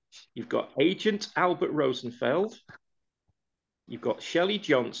 You've got Agent Albert Rosenfeld. You've got Shelley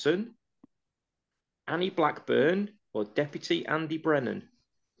Johnson, Annie Blackburn, or Deputy Andy Brennan.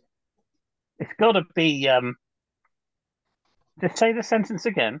 It's got to be. Just say the sentence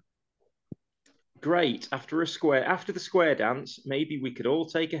again. Great. After the square dance, maybe we could all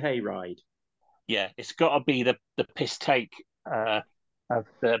take a hayride. Yeah, it's got to be the piss take of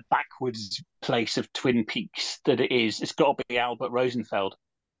the backwards place of Twin Peaks that it is. It's got to be Albert Rosenfeld.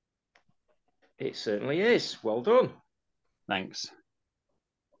 It certainly is. Well done. Thanks.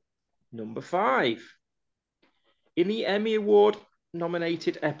 Number 5. In the Emmy Award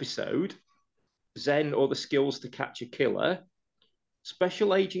nominated episode, Zen or the Skills to Catch a Killer,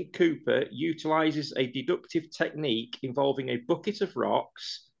 Special Agent Cooper utilizes a deductive technique involving a bucket of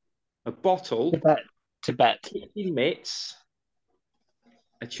rocks, a bottle, Tibet, kitchen mitts,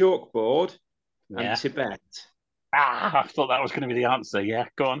 a chalkboard, and Tibet. I thought that was going to be the answer. Yeah,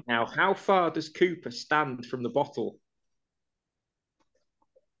 go on. Now, how far does Cooper stand from the bottle?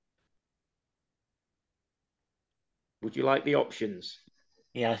 Would you like the options?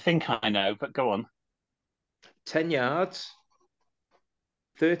 Yeah, I think I know, but go on. 10 yards,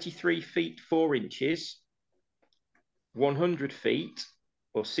 33 feet 4 inches, 100 feet,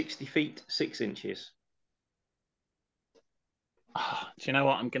 or 60 feet 6 inches? Oh, do you know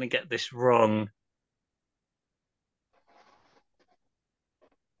what? I'm going to get this wrong.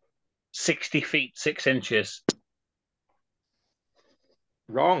 60 feet 6 inches.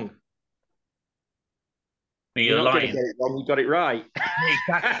 Wrong. You're not lying. going to get it wrong. You got it right.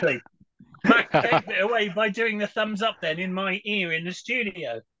 Exactly. Matt gave it away by doing the thumbs up then in my ear in the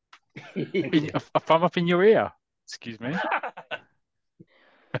studio. If I'm up in your ear, excuse me.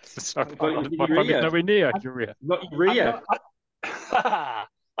 My phone is nowhere near your ear. Not your ear. I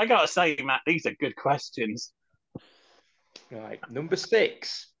got to say, Matt, these are good questions. Right. Number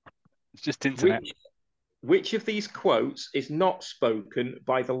 6. It's just internet. Which of these quotes is not spoken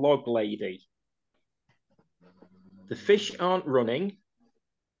by the log lady? The fish aren't running.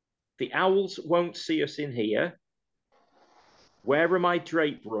 The owls won't see us in here. Where are my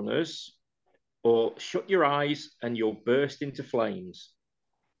drape runners? Or shut your eyes and you'll burst into flames.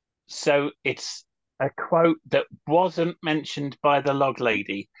 So it's a quote that wasn't mentioned by the log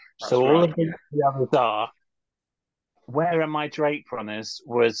lady. That's so right, all of the others are, where are my drape runners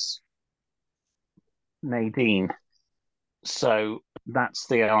was Nadine. So that's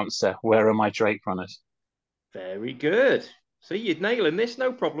the answer. Where are my drape runners? Very good. See, you're nailing this,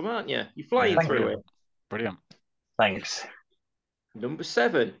 no problem, aren't you? You're flying through it. Brilliant. Thanks. Number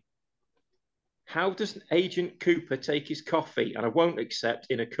 7. How does Agent Cooper take his coffee? And I won't accept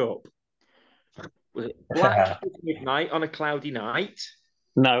in a cup. Was it black as midnight on a cloudy night?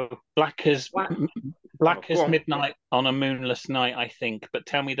 No, black as midnight on a moonless night, I think. But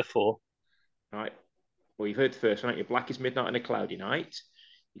tell me the 4. Right. Well, you've heard the first one, haven't you? Black as midnight on a cloudy night.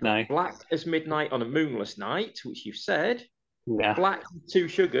 No. Black as midnight on a moonless night, which you've said. Yeah. Black with 2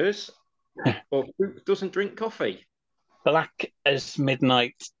 sugars. Or Coop doesn't drink coffee. Black as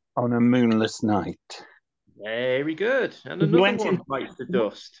midnight on a moonless night. Very good. And another one bites the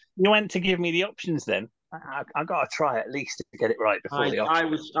dust. You went to give me the options then? I got to try at least to get it right before the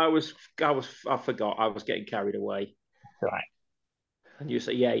option. I forgot. I was getting carried away. Right. And you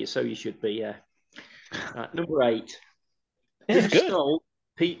say, yeah, so you should be, yeah. Number 8. It's Who good. stole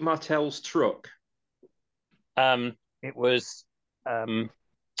Pete Martell's truck? It was.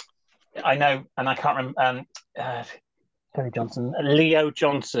 I know, and I can't remember. Terry Johnson, Leo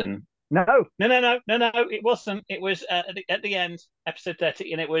Johnson. No. It wasn't. It was at the end, episode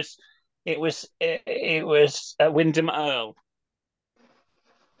 30, and it was Wyndham Earl.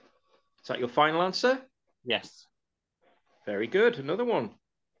 Is that your final answer? Yes. Very good. Another one.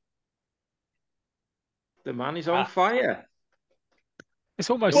 The man is on fire.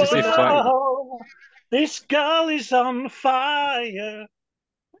 It's almost as if like this girl is on fire.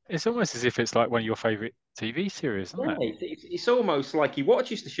 It's almost as if it's like one of your favourite TV series, isn't it? It's almost like he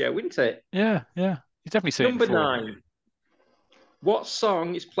watches the show, isn't it? Yeah. You've definitely seen Number it before. 9. What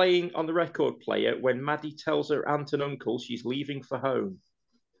song is playing on the record player when Maddie tells her aunt and uncle she's leaving for home?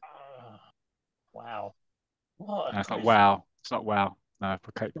 Wow. No, it's not wow. It's not wow. No,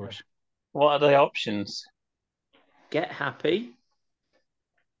 for Kate Bush. What are the options? Get Happy,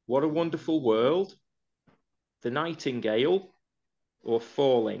 What a Wonderful World, The Nightingale, or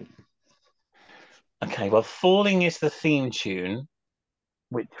Falling? Okay, well, Falling is the theme tune,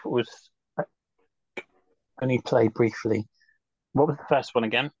 which was only played briefly. What was the first one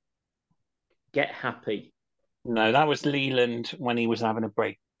again? Get Happy. No, that was Leland when he was having a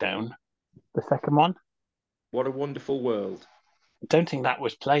breakdown. The second one? What a Wonderful World. I don't think that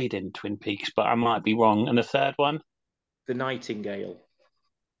was played in Twin Peaks, but I might be wrong. And the third one? The Nightingale.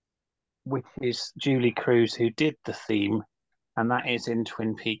 Which is Julie Cruz, who did the theme, and that is in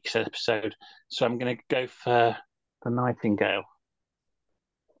Twin Peaks episode. So I'm going to go for The Nightingale.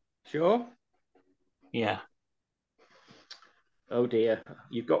 Sure? Yeah. Oh dear,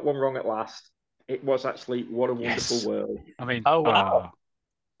 you've got one wrong at last. It was actually What a Wonderful World. I mean, oh wow,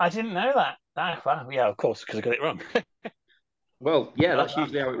 I didn't know that. Wow. Yeah, of course, because I got it wrong. Well, yeah, that's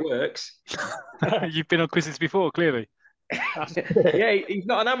usually how it works. You've been on quizzes before, clearly. Yeah, he's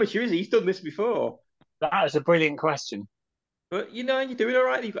not an amateur, is he? He's done this before. That is a brilliant question. But you're doing all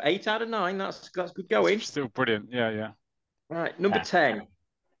right. You've got 8 out of 9. That's good going. It's still brilliant. Yeah. Right, number 10.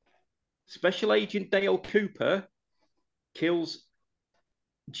 Special Agent Dale Cooper kills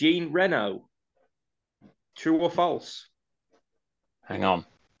Jean Reno. True or false? Hang on.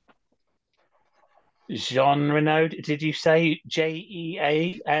 Jean Reno, did you say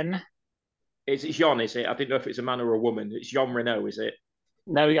Jean? Is it Jean, is it? I didn't know if it's a man or a woman. It's Jean Reno, is it?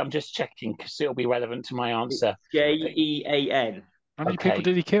 No, I'm just checking because it'll be relevant to my answer. Jean. How many people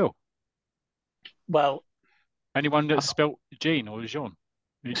did he kill? Well, anyone that spelt Jean or Jean?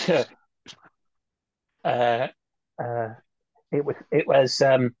 It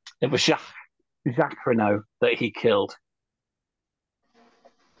was Jacques Renault that he killed.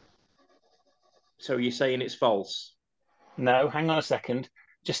 So you're saying it's false? No, hang on a second.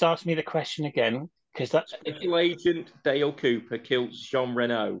 Just ask me the question again, because that's Special Agent Dale Cooper kills Jean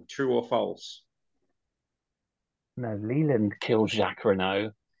Reno. True or false? No, Leland killed Jacques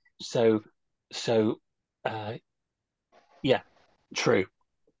Renault. So, yeah, true.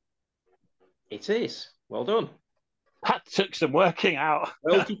 It is. Well done. That took some working out.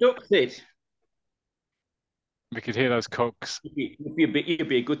 Well deducted. We could hear those cogs. You'd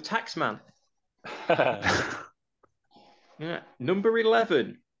be a good tax man. Yeah. Number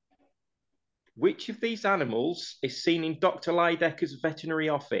 11. Which of these animals is seen in Dr. Lydecker's veterinary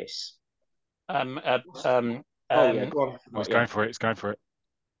office? Yeah, go on. I was going for it. It's going for it.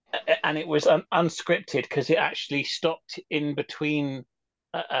 And it was unscripted because it actually stopped in between.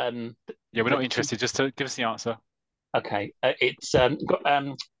 Yeah, we're not interested. Just to give us the answer. Okay, it's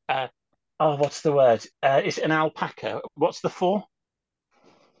what's the word? It's an alpaca. What's the 4?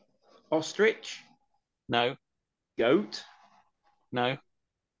 Ostrich. No. Goat. No.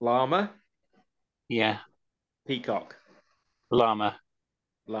 Llama. Yeah. Peacock. Llama.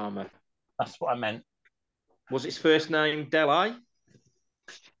 That's what I meant. Was its first name Delhi?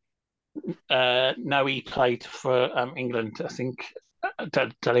 No, he played for England, I think.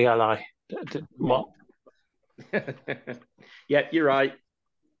 Deli Ali. What? Yeah, you're right.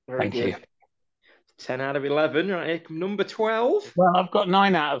 Thank you. 10 out of 11. Right, number 12. Well, I've got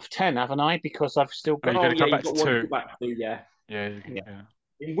 9 out of 10, haven't I? Because I've still got. You're going to come back to 2. Yeah. Yeah.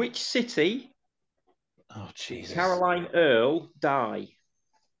 In which city? Oh Jesus! Caroline Earl die.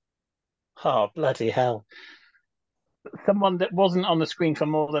 Oh bloody hell! Someone that wasn't on the screen for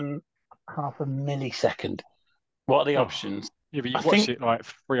more than half a millisecond. What are the options? Yeah, but you've watched it like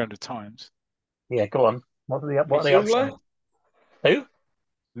 300 times. Yeah, go on. What are the options? Who?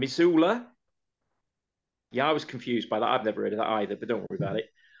 Missoula, Yeah, I was confused by that. I've never heard of that either, but don't worry about it.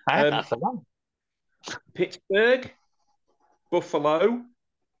 I had that for long. Pittsburgh, Buffalo,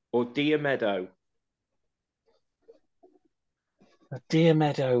 or Deer Meadow? Deer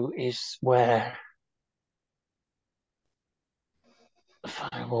Meadow is where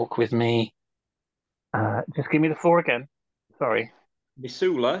Fire Walk with me. Just give me the 4 again. Sorry.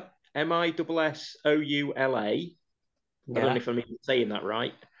 Missoula, Missoula. I don't know Yeah. if I'm even saying that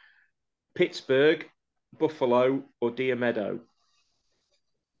right. Pittsburgh, Buffalo, or Deer Meadow?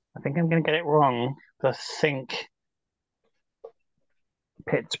 I think I'm going to get it wrong. I think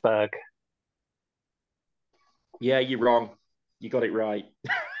Pittsburgh. Yeah, you're wrong. You got it right.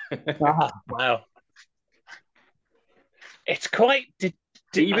 Wow. It's quite.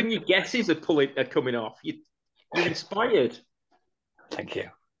 Even your guesses are coming off. You're inspired. Thank you.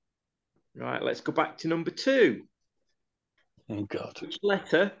 Right, let's go back to number 2. Oh, God. Which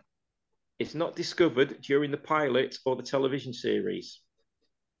letter is not discovered during the pilot or the television series?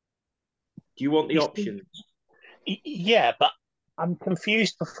 Do you want the options? Yeah, but I'm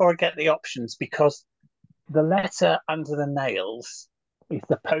confused before I get the options because the letter under the nails is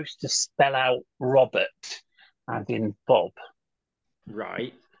supposed to spell out Robert, as in Bob.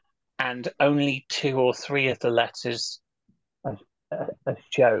 Right. And only 2 or 3 of the letters are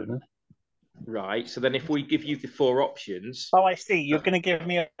shown. Right. So then if we give you the 4 options. Oh, I see. You're going to give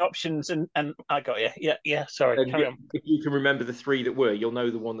me options and I got you. Yeah. Sorry. Carry on. If you can remember the 3 that were, you'll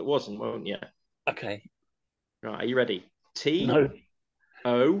know the one that wasn't, won't you? Okay. Right. Are you ready? T, No.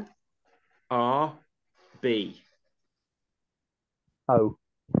 O, R, B. O.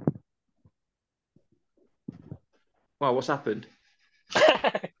 Well, what's happened?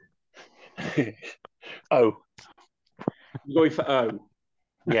 O. You're going for O.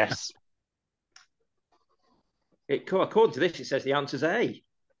 Yes. According to this, it says the answer's A.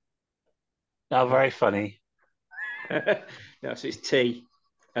 Oh, very funny. No, so it's T.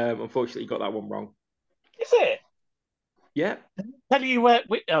 Unfortunately, you got that one wrong. Is it? Yeah. Tell you where.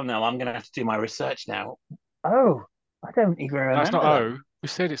 Oh no, I'm going to have to do my research now. Oh, I don't even remember. No, it's not that. O. We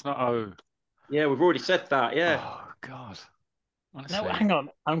said it's not O. Yeah, we've already said that. Yeah. Oh God. Honestly. No, hang on.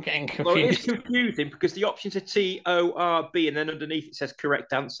 I'm getting confused. Well, it's confusing because the options are T, O, R, B, and then underneath it says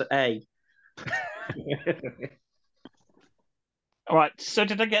correct answer A. All right. So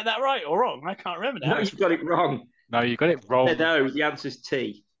did I get that right or wrong? I can't remember now. No, you got it wrong. No, you got it wrong. No, the answer's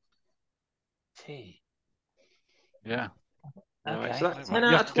T. T. Yeah. Okay. Right, so that's 10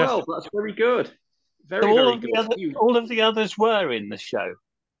 out of 12. That's very good. Very, so very good. All of the others were in the show.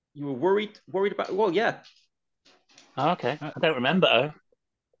 You were worried about. Well, yeah. Oh, okay. I don't remember.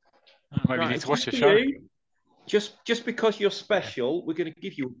 Maybe you need to watch the show. Just because you're special, we're going to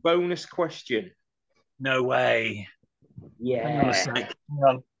give you a bonus question. No way. Yeah. Hang on a sec. Hang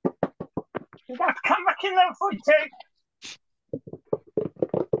on. Come back in there, Footy.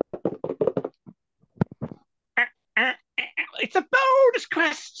 It's a bonus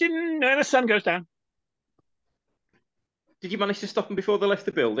question. No, the sun goes down. Did you manage to stop them before they left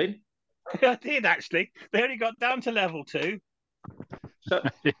the building? I did, actually. They only got down to level 2. So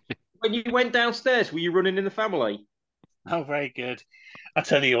when you went downstairs, were you running in the family? Oh, very good. I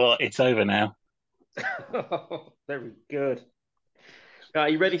tell you what, it's over now. Very good. Are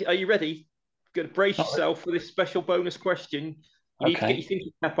you ready? Are you ready? Got to brace yourself for this special bonus question. You need to get your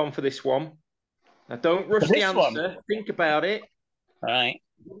thinking cap on for this one. Now, don't rush the answer. One. Think about it. Right.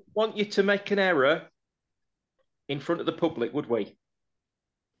 I want you to make an error in front of the public, would we?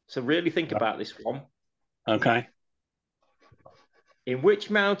 So really think about this one. Okay. In which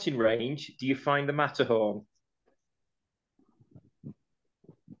mountain range do you find the Matterhorn?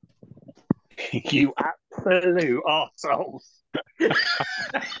 You absolute arseholes.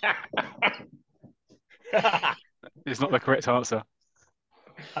 It's not the correct answer.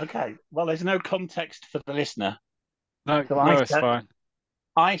 Okay. Well, there's no context for the listener. No, so it's fine.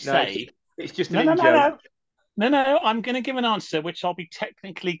 I say... No, it's just an in-joke. No. I'm going to give an answer which I'll be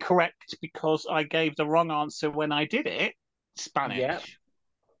technically correct because I gave the wrong answer when I did it. Spanish. Yeah.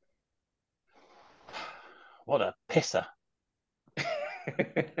 What a pisser.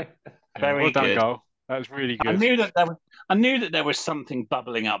 Very well done, good. Gull. That was really good. I knew that there was something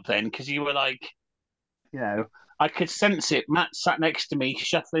bubbling up then because you were like, I could sense it. Matt sat next to me,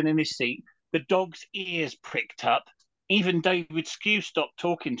 shuffling in his seat. The dog's ears pricked up. Even David Sque stopped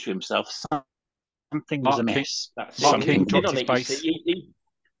talking to himself. Something was amiss. Mark King dropped his bass.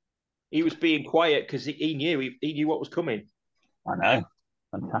 He was being quiet because he knew what was coming. I know.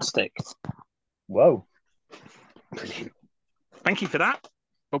 Fantastic. Whoa. Brilliant. Thank you for that.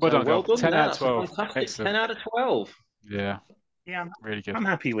 Well done. 10 out of 12. Fantastic. Excellent. 10 out of 12. Yeah. Yeah. Really good. I'm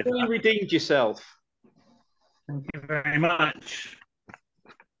happy with that. You redeemed yourself. Thank you very much.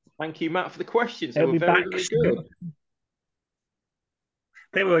 Thank you, Matt, for the questions. They They'll were be very, back very good.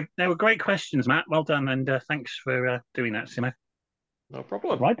 They were great questions, Matt. Well done, and thanks for doing that, Simmo. No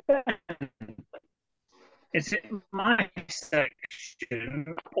problem. Right then. Is it my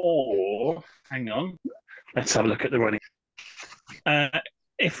section or hang on? Let's have a look at the running.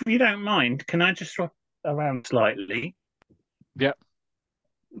 If you don't mind, can I just swap around slightly? Yeah.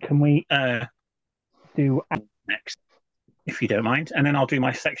 Can we do next, if you don't mind, and then I'll do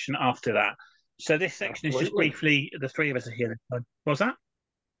my section after that. So this section is just briefly the three of us are here. What was that?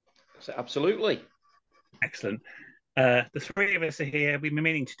 Absolutely. Excellent. The three of us are here. We've been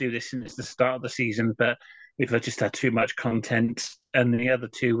meaning to do this since the start of the season, but we've just had too much content. And the other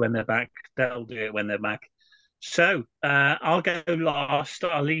two, when they're back, they'll do it when they're back. So I'll go last.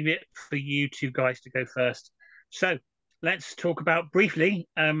 I'll leave it for you two guys to go first. So let's talk about briefly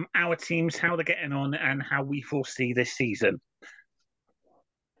our teams, how they're getting on, and how we foresee this season.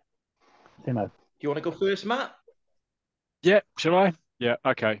 Simmo. Do you want to go first, Matt? Yeah, shall I? Yeah,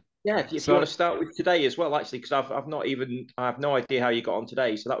 okay. Yeah, if you want to start with today as well, actually, because I have no idea how you got on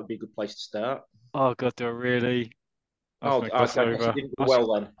today, so that would be a good place to start. Oh God, do I really? I guess it didn't go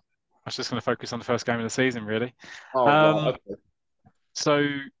well then. I was just going to focus on the first game of the season, really. Oh, right, okay. So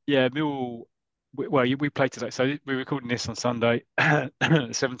yeah, Millwall. Well, we played today, so we're recording this on Sunday,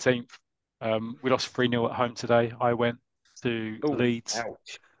 17th. We lost 3-0 at home today. I went to Leeds.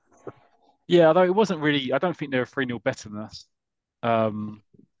 Ouch. Yeah, although it wasn't really. I don't think they were 3-0 better than us.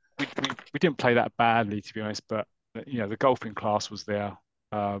 We didn't play that badly, to be honest, but the golfing class was there,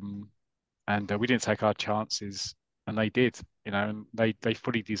 and we didn't take our chances, and they did, and they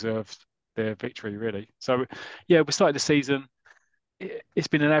fully deserved their victory, really. So yeah, we started the season. It's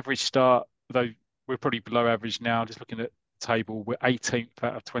been an average start, though we're probably below average now. Just looking at the table, we're 18th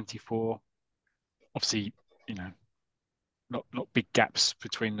out of 24. Obviously, not big gaps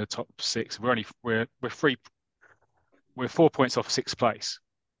between the top six. We're 4 points off sixth place.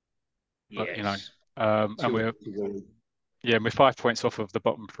 But, yes. And we're 5 points off of the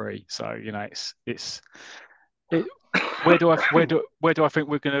bottom three. So where do I think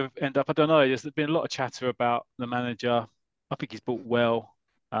we're going to end up? I don't know. There's been a lot of chatter about the manager. I think he's bought well,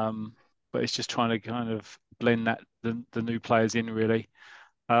 but it's just trying to kind of blend the new players in, really.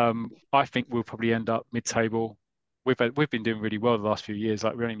 I think we'll probably end up mid-table. We've been doing really well the last few years.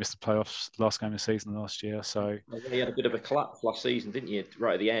 Like we only missed the playoffs last game of the season last year. So you had a bit of a collapse last season, didn't you?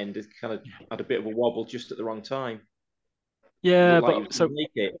 Right at the end, it kind of had a bit of a wobble just at the wrong time. Yeah, but so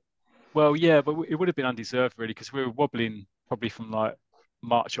make it. Well, yeah, but it would have been undeserved, really, because we were wobbling probably from like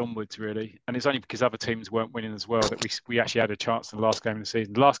March onwards, really, and it's only because other teams weren't winning as well that we actually had a chance in the last game of the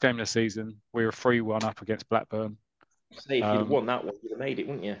season. The last game of the season, we were 3-1 up against Blackburn. Say if you'd won that one, you'd have made it,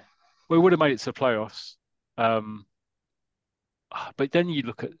 wouldn't you? We would have made it to the playoffs. But then you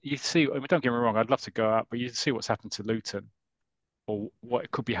see. I mean, don't get me wrong, I'd love to go out, but you see what's happened to Luton, or what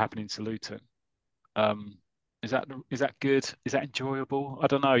could be happening to Luton. Is that good? Is that enjoyable? I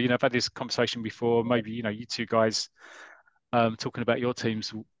don't know. I've had this conversation before. Maybe you two guys talking about your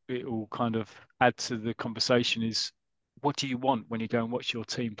teams. It will kind of add to the conversation. Is what do you want when you go and watch your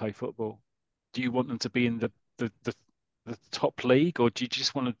team play football? Do you want them to be in the top league, or do you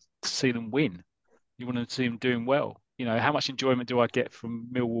just want to see them win? You want to see them doing well. How much enjoyment do I get from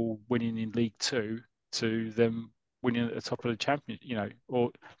Millwall winning in League Two to them winning at the top of the championship,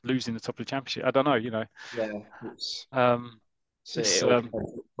 or losing the top of the championship? I don't know, Yeah.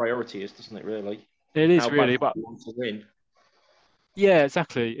 Priority is, doesn't it, really? It is really, but you want to win. Yeah,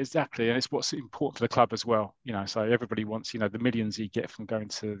 exactly. And it's what's important for the club as well, so everybody wants, the millions you get from going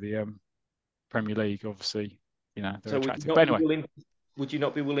to the Premier League, obviously, they're attractive. But anyway. Would you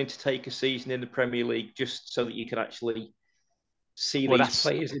not be willing to take a season in the Premier League just so that you can actually see these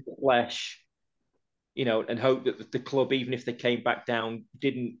players in the flesh, and hope that the club, even if they came back down,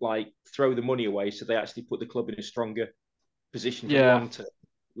 didn't throw the money away, so they actually put the club in a stronger position for the long term?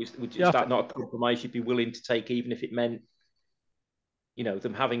 Would that not a compromise you'd be willing to take, even if it meant,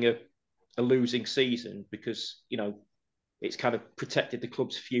 them having a losing season, because it's kind of protected the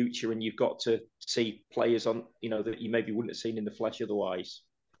club's future, and you've got to see players on, that you maybe wouldn't have seen in the flesh otherwise.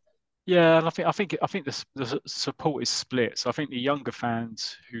 Yeah, and I think the support is split. So I think the younger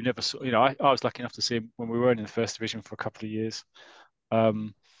fans who never saw, I was lucky enough to see him when we were in the first division for a couple of years. But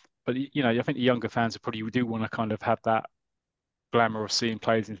I think the younger fans probably do want to kind of have that glamour of seeing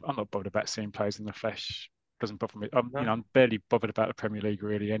players. I'm not bothered about seeing players in the flesh. Doesn't bother me. I'm barely bothered about the Premier League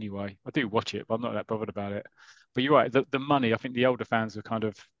really anyway. I do watch it, but I'm not that bothered about it. But you're right. The money, I think the older fans have kind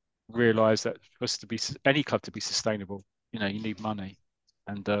of realised that for us to be any club to be sustainable, you need money.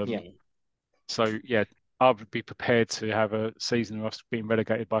 And so yeah, I would be prepared to have a season of us being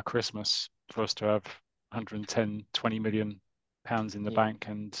relegated by Christmas for us to have 110, 20 million pounds in the bank,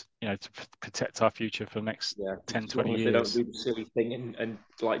 and to protect our future for the next 10, 20 years. They don't do the silly thing and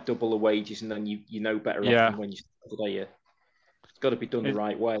like double the wages, and then you know better off than when you start today. It's got to be done the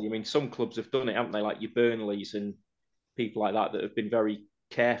right way. I mean, some clubs have done it, haven't they? Like your Burnleys and people like that have been very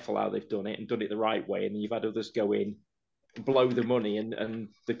careful how they've done it and done it the right way. And you've had others go in, blow the money, and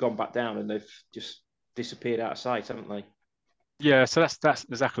they've gone back down and they've just disappeared out of sight, haven't they? Yeah, so that's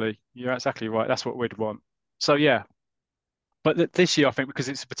exactly, you're exactly right. That's what we'd want. So yeah, but this year I think because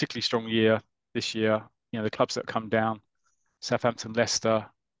it's a particularly strong year this year, the clubs that come down, Southampton, Leicester,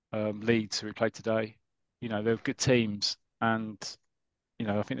 Leeds, who we played today, they're good teams, and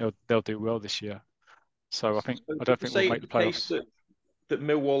I think they'll do well this year. So I don't think we'll make the playoffs. That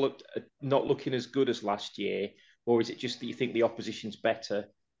Millwall are not looking as good as last year, or is it just that you think the opposition's better?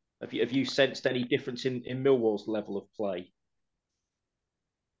 Have you sensed any difference in Millwall's level of play?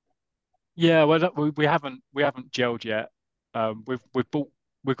 Yeah, well, we haven't gelled yet.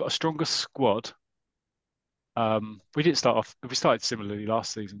 We've got a stronger squad. We didn't start off. We started similarly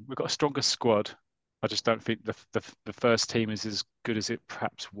last season. We've got a stronger squad. I just don't think the first team is as good as it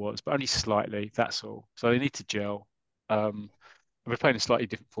perhaps was, but only slightly. That's all. So they need to gel. We're playing a slightly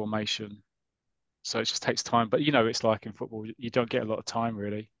different formation, so it just takes time. But it's like in football, you don't get a lot of time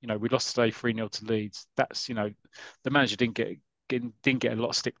really. We lost today 3-0 to Leeds. That's the manager didn't get a lot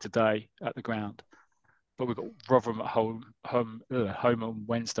of stick today at the ground, but we've got Rotherham at home on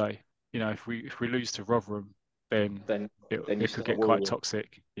Wednesday. If we lose to Rotherham, then it could get quite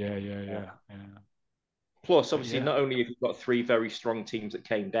toxic. Yeah. Plus, obviously, not only have you got 3 very strong teams that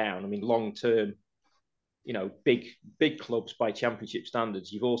came down. I mean, long term, big clubs by Championship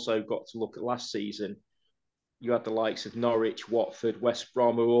standards. You've also got to look at last season. You had the likes of Norwich, Watford, West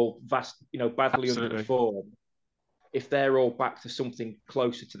Brom, who are all badly underperformed. If they're all back to something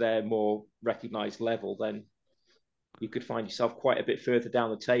closer to their more recognised level, then you could find yourself quite a bit further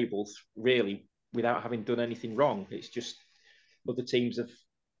down the table, really, without having done anything wrong. It's just other teams have,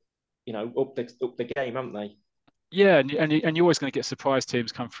 upped the game, haven't they? Yeah, and you're always going to get surprise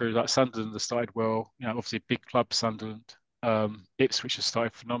teams come through. Like Sunderland has started well. Obviously a big club, Sunderland. Ipswich has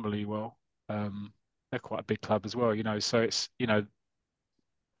started phenomenally well. They're quite a big club as well. So it's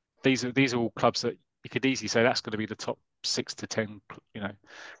these are all clubs that you could easily say that's going to be the top 6 to 10.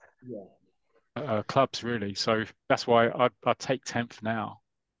 Clubs really. So that's why I take 10th now.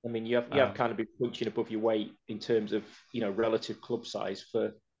 I mean, you have kind of been punching above your weight in terms of relative club size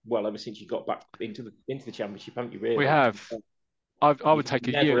for ever since you got back into the Championship, haven't you? Really, we have. I would take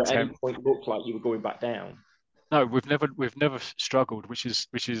a year at 10th. Never at any point looked like you were going back down. No, we've never struggled, which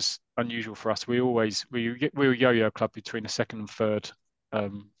is unusual for us. We're a yo-yo club between the second and third,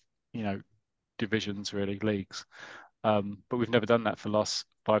 divisions really, leagues. But we've never done that for the last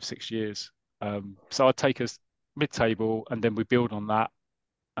 5-6 years. So I'd take us mid-table, and then we build on that,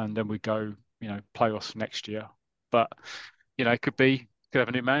 and then we go, playoffs next year. But it could have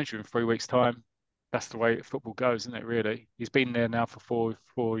a new manager in 3 weeks' time. That's the way football goes, isn't it? Really, he's been there now for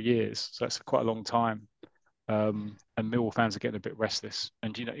 4 years, so that's quite a long time. And Millwall fans are getting a bit restless,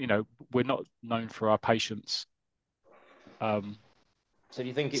 and we're not known for our patience. So do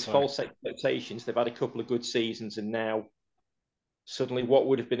you think it's false expectations? They've had a couple of good seasons, and now suddenly what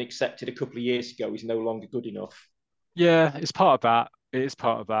would have been accepted a couple of years ago is no longer good enough. Yeah, it's part of that. It is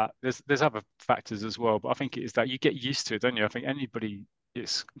part of that. There's other factors as well, but I think it is that you get used to it, don't you? I think anybody,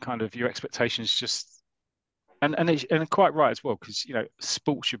 it's kind of your expectations just, and quite right as well, because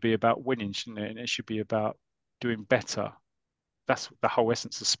sport should be about winning, shouldn't it? And it should be about doing better. That's the whole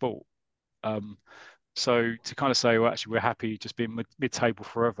essence of sport. So to kind of say, well, actually, we're happy just being mid-table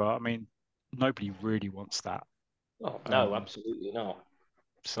forever. I mean, nobody really wants that. Oh no, absolutely not.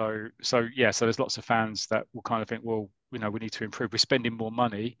 So there's lots of fans that will kind of think, well, we need to improve. We're spending more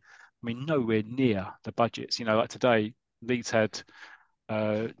money. I mean, nowhere near the budgets. Like today, Leeds had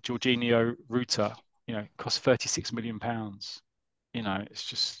Jorginho Ruta. Cost £36 million. It's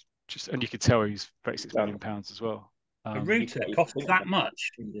just, and you could tell he's £36 million as well. A Ruta costs that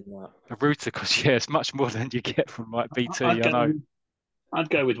much. A Ruta costs, it's much more than you get from like BT. I know. I'd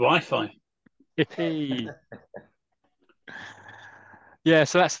go with Wi-Fi. Yeah,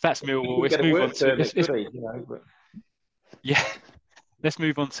 so that's Millwall. Let's move on to yeah. Let's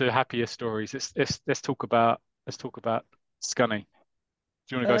move on to happier stories. Let's talk about Scunny.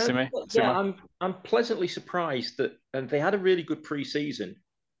 Do you want to go, Simmo? Yeah, I'm pleasantly surprised that, and they had a really good pre-season,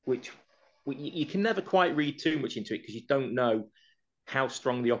 which you can never quite read too much into it because you don't know how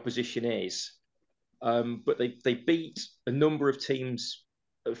strong the opposition is. But they beat a number of teams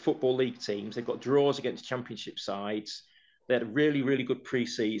Football League teams. They've got draws against Championship sides. They had a really, really good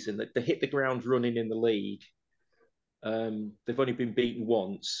pre-season. They hit the ground running in the league. They've only been beaten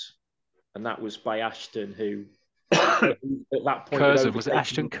once, and that was by Ashton, who at that point Curzon, was it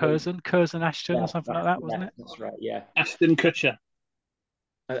Ashton Curzon? Curzon Ashton or something like that, wasn't it? That's right, yeah. Ashton Kutcher.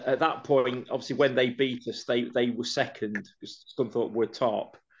 At that point, obviously, when they beat us, they were second because Scunthorpe were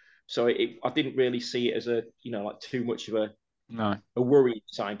top. So I didn't really see it as like too much of a worrying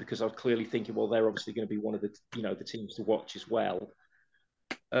sign, because I was clearly thinking, well, they're obviously going to be one of the teams to watch as well.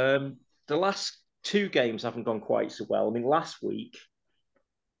 The last two games haven't gone quite so well. I mean, last week,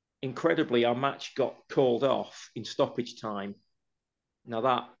 incredibly, our match got called off in stoppage time. Now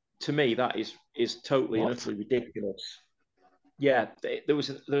that, to me, that is totally and utterly ridiculous. Yeah, there was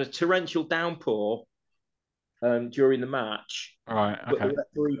a torrential downpour during the match. Right. Okay. But the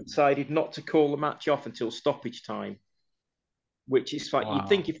referee decided not to call the match off until stoppage time, which is like, you'd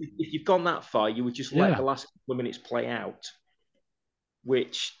think if you've gone that far, you would just let the last couple of minutes play out.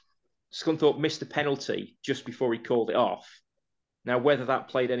 Which Scunthorpe missed a penalty just before he called it off. Now, whether that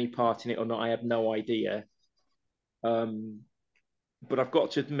played any part in it or not, I have no idea. But I've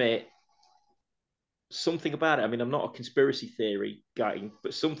got to admit, something about it, I mean, I'm not a conspiracy theory guy,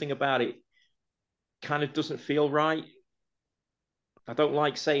 but something about it kind of doesn't feel right. I don't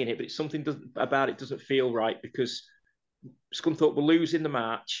like saying it, but something about it doesn't feel right, because Scunthorpe were losing the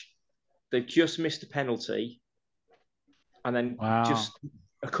match. They've just missed a penalty. And then just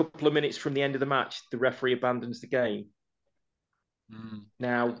a couple of minutes from the end of the match, the referee abandons the game.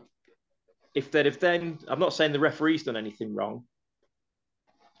 Now, if they'd have then, I'm not saying the referee's done anything wrong,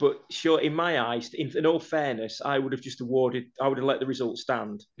 but sure, in my eyes, in all fairness, I would have let the result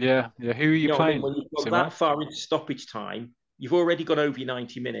stand. Yeah. Who are you playing? When you've got that far into stoppage time, you've already gone over your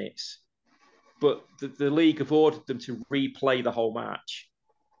 90 minutes, but the league have ordered them to replay the whole match.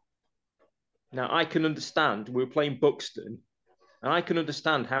 Now, I can understand, we were playing Buxton, and I can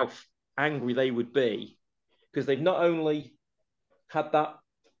understand how angry they would be, because they've not only had that,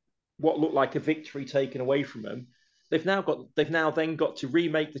 what looked like a victory taken away from them, they've now then got to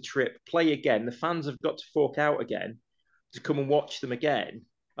remake the trip, play again. The fans have got to fork out again to come and watch them again.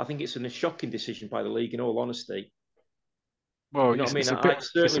 I think it's a shocking decision by the league, in all honesty. Well, you know what I mean? I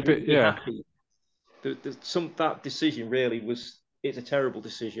certainly wouldn't be happy. That decision really it's a terrible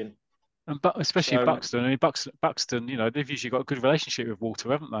decision. And especially Buxton. I mean, Buxton, they've usually got a good relationship with Walter,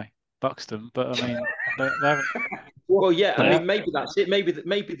 haven't they? Buxton, but I mean, they haven't. Well, yeah, I mean, maybe that's it. Maybe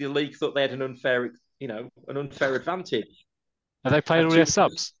the league thought they had an unfair advantage. Are they playing all their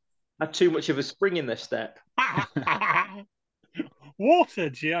subs? Had too much of a spring in their step. What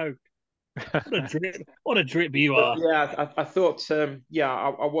a joke! What a drip you are! Yeah, I thought. I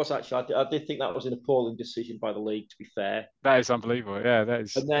was actually. I did think that was an appalling decision by the league. To be fair, that is unbelievable. Yeah, that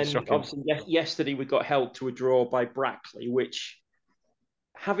is. And then shocking. Obviously, yesterday we got held to a draw by Brackley, which,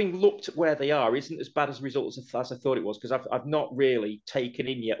 having looked at where they are, isn't as bad as results as I thought it was, because I've not really taken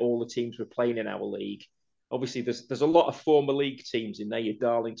in yet all the teams we're playing in our league. Obviously, there's a lot of former league teams in there. Your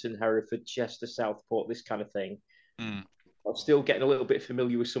Darlington, Hereford, Chester, Southport, this kind of thing. I'm still getting a little bit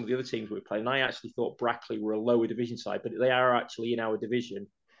familiar with some of the other teams we're playing. I actually thought Brackley were a lower division side, but they are actually in our division.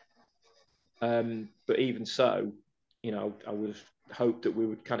 But even so, I would have hoped that we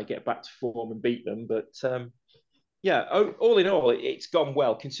would kind of get back to form and beat them. But all in all, it's gone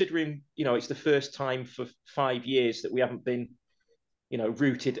well, considering, it's the first time for 5 years that we haven't been,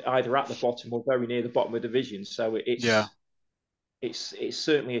 rooted either at the bottom or very near the bottom of the division. So it's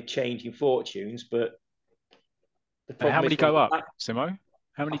certainly a change in fortunes, but how many go up, Simmo?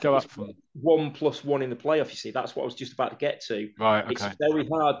 How many go up from 1+1 in the playoff? You see, that's what I was just about to get to. Right. Okay. It's very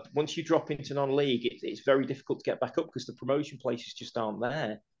hard once you drop into non-league. It's very difficult to get back up because the promotion places just aren't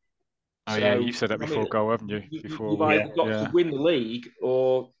there. Oh, so, you've said that before, Goal, haven't you? Before you've either got to win the league,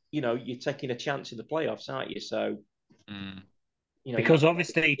 or you're taking a chance in the playoffs, aren't you? So, because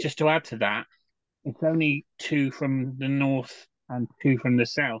obviously, just to add to that, it's only 2 from the north and 2 from the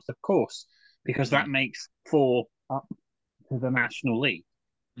south, of course, because that makes 4 up to the National League.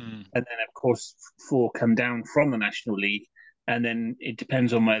 And then, of course, 4 come down from the National League, and then it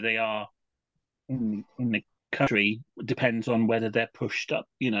depends on where they are in the country. It depends on whether they're pushed up,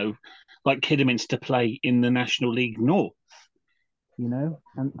 like Kidderminster play in the National League North, and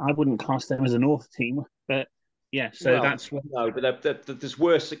I wouldn't class them as a North team, but that's what... No, but there's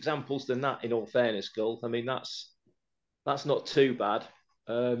worse examples than that, in all fairness, Gull. I mean, that's not too bad.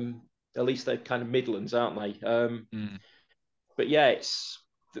 At least they're kind of Midlands, aren't they? But yeah,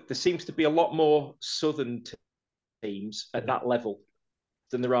 there seems to be a lot more southern teams at that level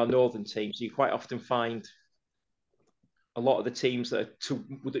than there are northern teams. You quite often find a lot of the teams that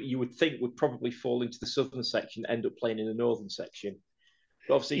you would think would probably fall into the southern section end up playing in the northern section.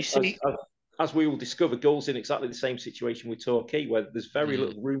 But obviously, as we will discover, Gull's in exactly the same situation with Torquay, where there's very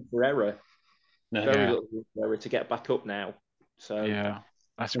little room for error. Little room for error to get back up now. So yeah,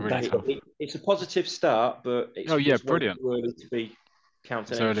 that's really tough. It's a positive start, but it's brilliant. Way too early to be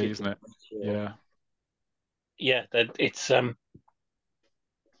counting. It's early, isn't it? Yeah. It's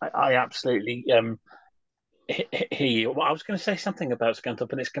I absolutely hear you. Well, I was going to say something about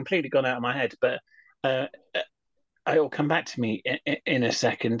Scunthorpe, and it's completely gone out of my head, but it'll come back to me in a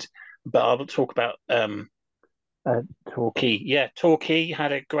second. But I'll talk about Torquay. Yeah, Torquay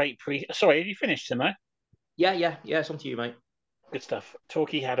had a great Sorry, have you finished, Simmo? Yeah. It's on to you, mate. Good stuff.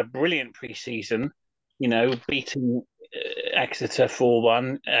 Torquay had a brilliant pre-season, beating Exeter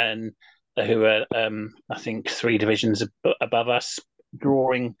 4-1, and who are, I think, 3 divisions above us,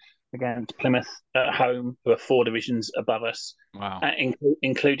 drawing against Plymouth at home, who are 4 divisions above us, wow,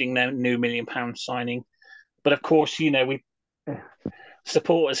 including their new £1 million signing. But of course,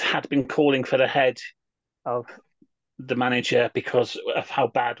 supporters had been calling for the head of the manager because of how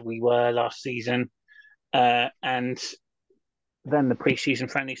bad we were last season. And then the pre-season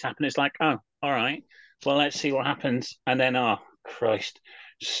friendlies happen. It's like, oh, all right, well, let's see what happens. And then, oh, Christ,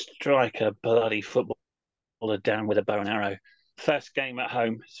 strike a bloody footballer down with a bow and arrow. First game at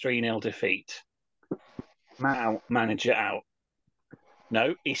home, 3-0 defeat. Now, manager out.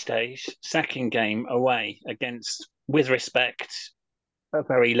 No, he stays. Second game away against, with respect, a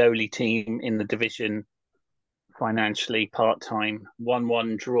very lowly team in the division, financially part-time,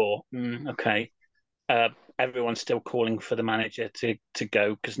 1-1 draw. Okay. Everyone's still calling for the manager to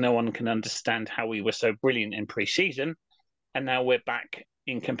go because no one can understand how we were so brilliant in pre-season, and now we're back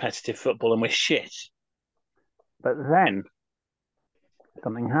in competitive football and we're shit. But then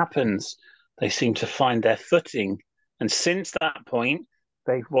something happens. They seem to find their footing, and since that point,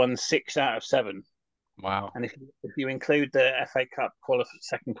 they've won 6 out of 7. Wow! And if you include the FA Cup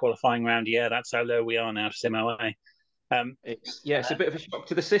second qualifying round, that's how low we are now, Simmo. It's a bit of a shock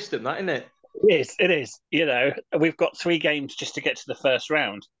to the system, that, isn't it? It is. We've got 3 games just to get to the first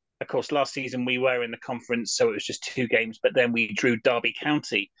round. Of course, last season we were in the conference, so it was just 2 games, but then we drew Derby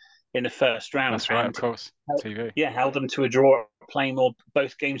County in the first round. That's right, of course. TV. Yeah, held them to a draw, playing more.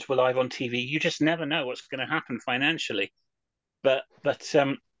 Both games were live on TV. You just never know what's going to happen financially. But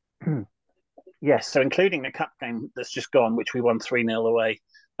yes, so including the cup game that's just gone, which we won 3-0 away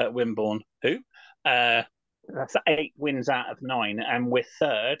at Wimborne. That's 8 wins out of 9, and we're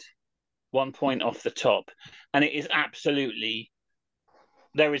third, 1 point off the top. And it is absolutely,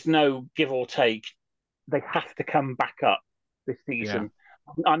 there is no give or take. They have to come back up this season.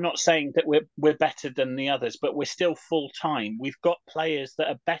 Yeah. I'm not saying that we're better than the others, but we're still full time. We've got players that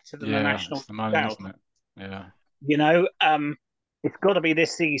are better than the national. It's the money, isn't it? Yeah. It's got to be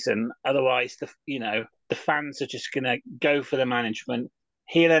this season. Otherwise, the fans are just going to go for the management.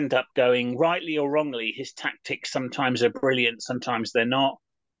 He'll end up going, rightly or wrongly. His tactics sometimes are brilliant, sometimes they're not.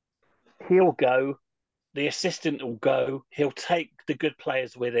 He'll go. The assistant will go. He'll take the good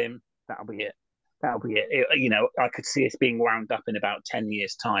players with him. That'll be it. I could see us being wound up in about 10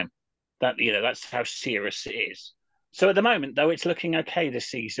 years' time. That's how serious it is. So at the moment, though, it's looking okay this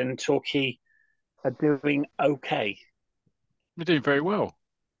season. Torquay are doing okay. They're doing very well.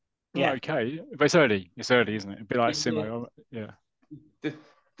 Yeah. Okay. But it's early, isn't it? A bit like Simmo. Yeah.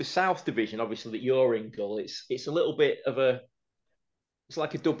 The South Division, obviously, that you're in, Gull, it's a little bit of it's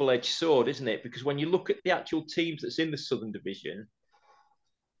like a double-edged sword, isn't it? Because when you look at the actual teams that's in the Southern Division,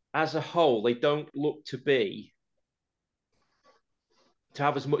 as a whole, they don't look to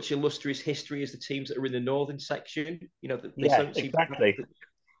have as much illustrious history as the teams that are in the Northern section. Exactly.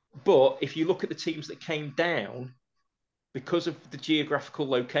 But if you look at the teams that came down, because of the geographical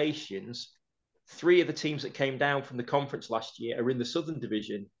locations, 3 of the teams that came down from the conference last year are in the Southern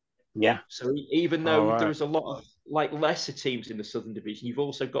Division. Yeah. So even though there's a lot of lesser teams in the Southern Division, you've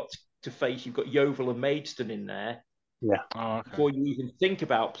also got to face, you've got Yeovil and Maidstone in there. Yeah. Before you even think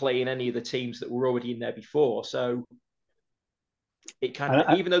about playing any of the teams that were already in there before. So it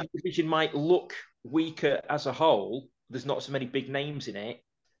even though the division might look weaker as a whole, there's not so many big names in it.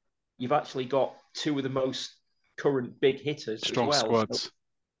 You've actually got 2 of the most current big hitters strong as well. squads.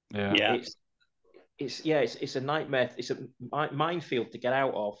 So it's a nightmare. It's a minefield to get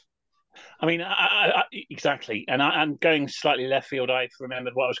out of. I mean, exactly. And I'm going slightly left field. I've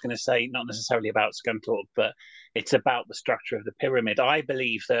remembered what I was going to say, not necessarily about Scunthorpe, but it's about the structure of the pyramid. I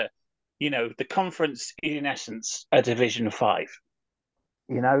believe that, the conference is in essence a Division 5.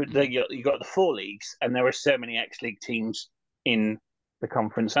 You've got the 4 leagues, and there are so many ex-league teams in the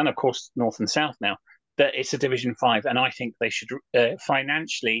conference, and of course North and South now. that it's a Division 5, and I think they should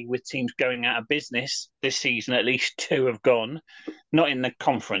financially, with teams going out of business this season, at least 2 have gone, not in the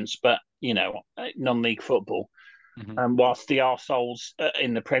conference, but non-league football. Whilst the arseholes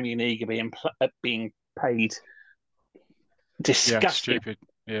in the Premier League are being paid disgusting. Stupid.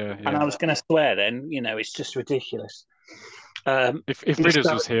 Yeah. And I was going to swear then, it's just ridiculous. If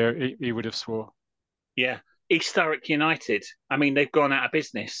Ridders was here, he would have swore. Yeah. East Thurrock United, I mean, they've gone out of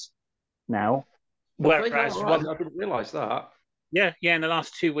business now. Whereas I didn't realise that. Yeah, in the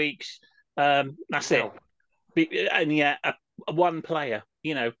last 2 weeks, that's it. And one player,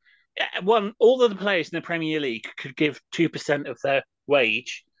 all of the players in the Premier League could give 2% of their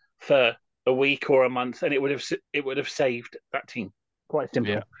wage for a week or a month, and it would have saved that team. Quite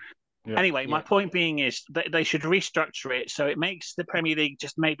simple. Yeah. Anyway, my point being is that they should restructure it so it makes the Premier League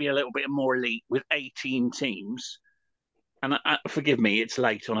just maybe a little bit more elite with 18 teams. And forgive me, it's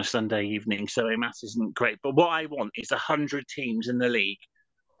late on a Sunday evening, so the maths isn't great. But what I want is 100 teams in the league.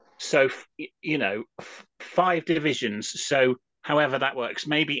 So, 5 divisions. So, however that works,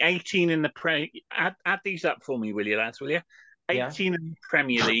 maybe 18 in the add these up for me, will you, lads? Will you? 18 in the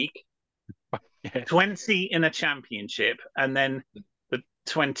Premier League, 20 in the Championship, and then the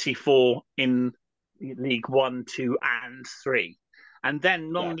 24 in League 1, 2, and 3, and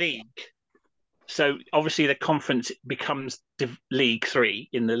then non-league. So obviously the conference becomes League 3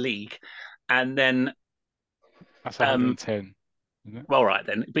 in the league, and then that's 110. Isn't it? Well, right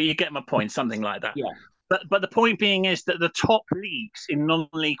then, but you get my point, something like that. Yeah. But the point being is that the top leagues in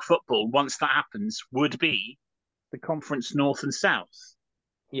non-league football, once that happens, would be the Conference North and South.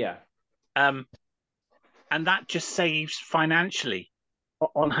 Yeah. And that just saves financially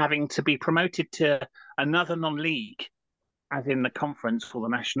on having to be promoted to another non-league, as in the conference or the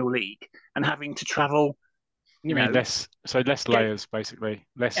National League, and having to travel. You mean less layers, basically.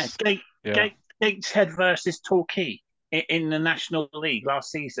 Less. Gateshead versus Torquay in the National League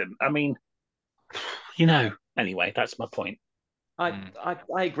last season. I mean, anyway, that's my point. I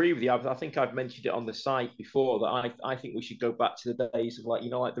agree with you. I think I've mentioned it on the site before that I think we should go back to the days of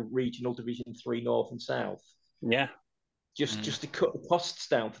like the regional Division 3 North and South. Yeah. Just to cut the costs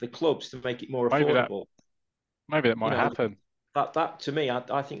down for the clubs to make it more affordable. Maybe that might happen. That to me,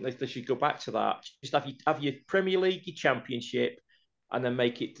 I think they should go back to that. Just have your Premier League, your Championship, and then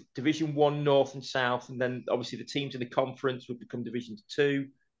make it Division 1 North and South, and then obviously the teams in the conference would become Division 2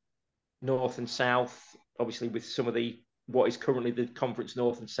 North and South, obviously with some of what is currently the Conference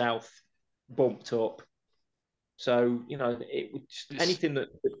North and South bumped up. So, it would anything that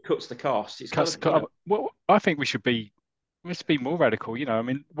cuts the cost. Well, I think we should be more radical. I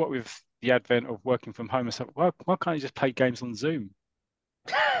mean, what with the advent of working from home and stuff, why can't you just play games on Zoom?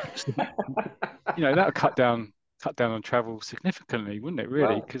 That would cut down on travel significantly, wouldn't it?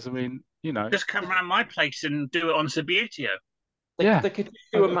 Really? Because just come around my place and do it on Subbuteo. They could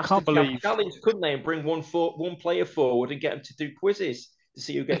do a MasterChamp challenge, couldn't they? And bring one player forward and get them to do quizzes to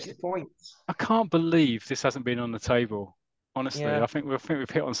see who gets the points. I can't believe this hasn't been on the table. Honestly, I think we've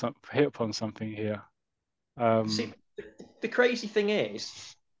hit upon something here. See, the crazy thing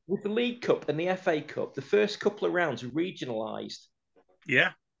is, with the League Cup and the FA Cup, the first couple of rounds are regionalised.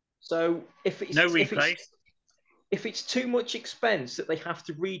 Yeah. So if it's no replays, if it's too much expense that they have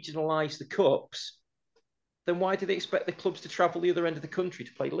to regionalise the cups, then why do they expect the clubs to travel the other end of the country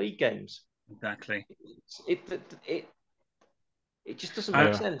to play league games? Exactly. It just doesn't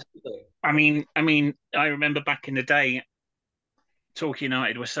make sense. Does it? I mean, I remember back in the day, Torquay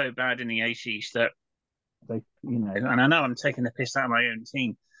United were so bad in the 80s that they, and I know I'm taking the piss out of my own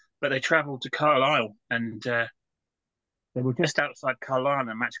team, but they travelled to Carlisle and they were just outside Carlisle and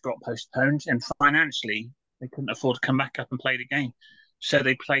the match got postponed, and financially they couldn't afford to come back up and play the game. So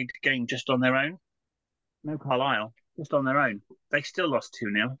they played the game just on their own. No Carlisle, just on their own. They still lost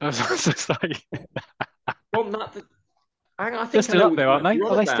 2-0. I was just like... I think they're still up there, aren't they?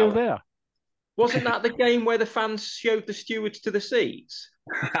 Are they still there? Wasn't that the game where the fans showed the stewards to the seats?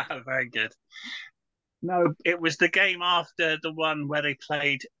 Very good. No, it was the game after the one where they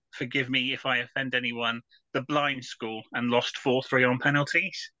played, forgive me if I offend anyone, the blind school and lost 4-3 on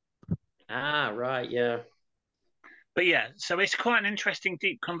penalties. Ah, right, yeah. But yeah, so it's quite an interesting,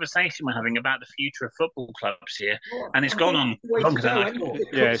 deep conversation we're having about the future of football clubs here, and it's gone on longer than I thought.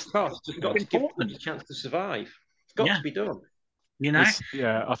 Yeah, it's got to give them a chance to survive. It's got to be done. I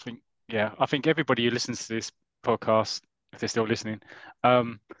think everybody who listens to this podcast, if they're still listening,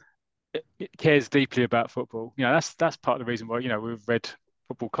 it cares deeply about football. That's part of the reason why we've read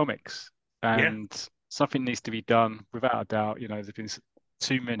football comics, and something needs to be done without a doubt. There's been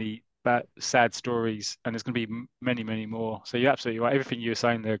too many sad stories, and there's going to be many more. So you're absolutely right. Everything you were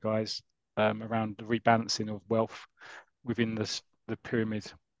saying there, guys, around the rebalancing of wealth within the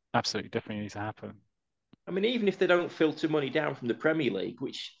pyramid. Absolutely, definitely needs to happen. I mean, even if they don't filter money down from the Premier League,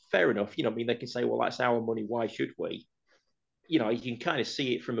 which fair enough, I mean, they can say, well, that's our money. Why should we? You can kind of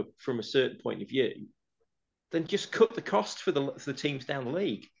see it from a certain point of view. Then just cut the cost for the teams down the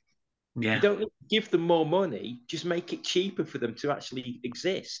league. Yeah. You don't need to give them more money. Just make it cheaper for them to actually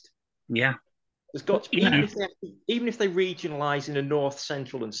exist. Yeah. There's got to be, even if they regionalise in a north,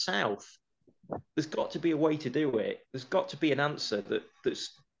 central, and south, there's got to be a way to do it. There's got to be an answer that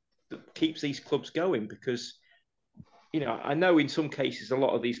keeps these clubs going, because I know in some cases a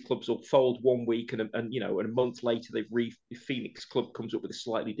lot of these clubs will fold one week and a month later the Phoenix club comes up with a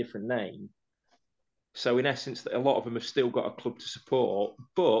slightly different name. So in essence, a lot of them have still got a club to support,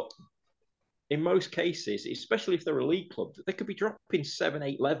 but in most cases, especially if they're a league club, they could be dropping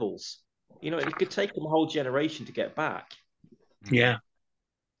 7-8 levels. It could take them a whole generation to get back. Yeah.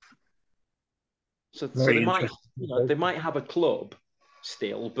 So they might have a club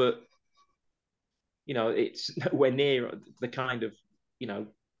still, but it's nowhere near the kind of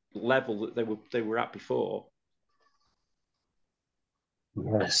level that they were at before.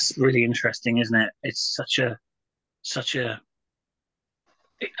 Yeah, it's really interesting, isn't it? It's such a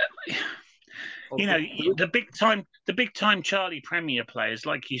the big time Charlie Premier players,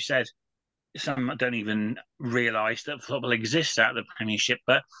 like you said, some don't even realise that football exists out of the Premiership.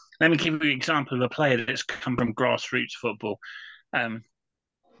 But let me give you an example of a player that's come from grassroots football. I've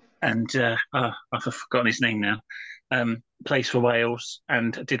forgotten his name now. Plays for Wales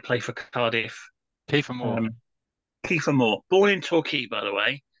and did play for Cardiff. Kiefer Moore. Kiefer Moore, born in Torquay, by the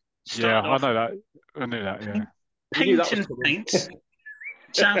way. Yeah, I know that. I knew that. Yeah. Paynton Saints,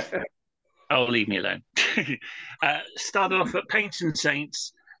 South. Oh, leave me alone. Started off at Paynton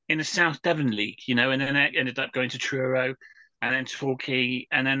Saints in the South Devon League, and then ended up going to Truro and then Torquay,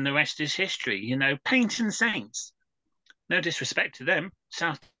 and then the rest is history. Paynton Saints. No disrespect to them,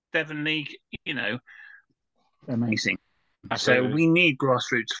 South Devon League, amazing. Absolutely. So we need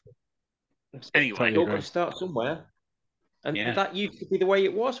grassroots. Anyway, you're going to start somewhere. And that used to be the way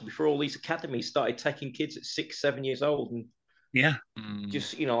it was before all these academies started taking kids at 6-7 years old and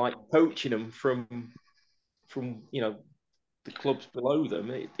just like poaching them from the clubs below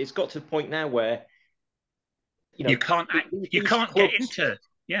them. It's got to the point now where you can't get into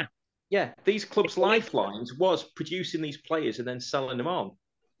these clubs' lifelines was producing these players and then selling them on.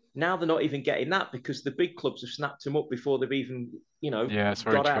 Now they're not even getting that because the big clubs have snapped them up before they've even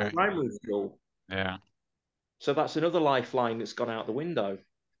got out of primary school. Yeah. So that's another lifeline that's gone out the window.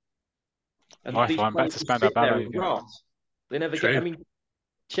 And lifeline back to Spandau Ballet. They never get. I mean,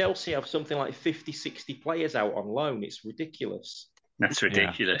 Chelsea have something like 50, 60 players out on loan. It's ridiculous. That's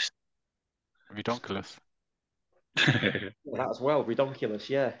ridiculous. Redonkulous. That as well. Redonkulous,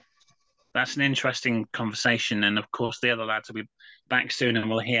 yeah. That's an interesting conversation, and of course, the other lads will be back soon, and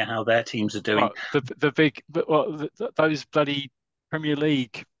we'll hear how their teams are doing. Those bloody Premier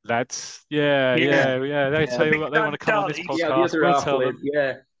League lads, yeah. They tell you what they want to come on this podcast. We'll tell them.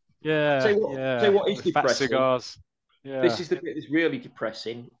 Say what is depressing. Cigars. Yeah. This is the bit that's really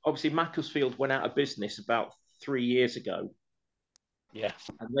depressing. Obviously, Macclesfield went out of business about 3 years ago. Yeah,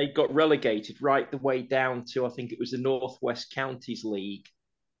 and they got relegated right the way down to, I think it was the North West Counties League.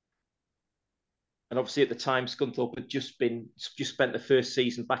 And obviously at the time, Scunthorpe had just spent the first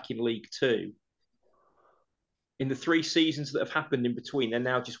season back in League Two. In the 3 seasons that have happened in between, they're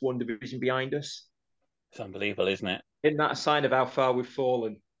now just one division behind us. It's unbelievable, isn't it? Isn't that a sign of how far we've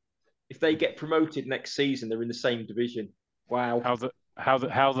fallen? If they get promoted next season, they're in the same division. Wow. How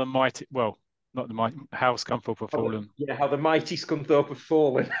the mighty, well, not the mighty, how Scunthorpe have fallen. How the mighty Scunthorpe have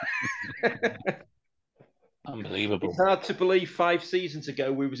fallen. Unbelievable. It's hard to believe 5 seasons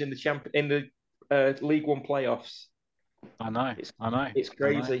ago we was in the League One playoffs. I know. It's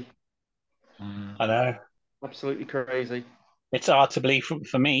crazy. I know. Absolutely crazy. It's hard to believe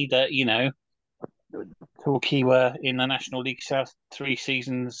for me that, Torquay were in the National League South 3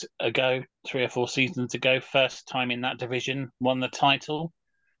 or 4 seasons ago, first time in that division, won the title,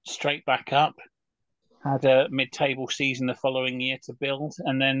 straight back up, had a mid-table season the following year to build,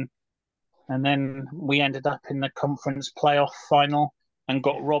 and then we ended up in the conference playoff final and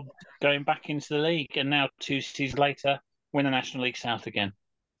got robbed going back into the league, and now 2 seasons later, win the National League South again.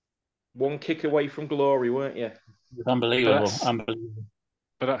 1 kick away from glory, weren't you? Unbelievable.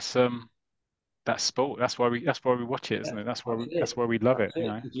 But that's sport. That's why we watch it, isn't it? That's why we love it.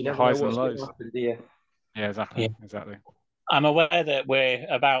 You never highs know and lows. Happen, do you? Yeah, exactly. I'm aware that we're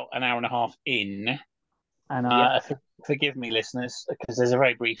about an hour and a half in, and forgive me, listeners, because there's a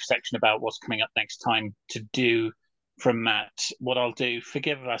very brief section about what's coming up next time to do from Matt, what I'll do,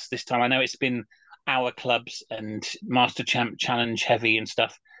 forgive us this time. I know it's been our clubs and MasterChamp challenge heavy and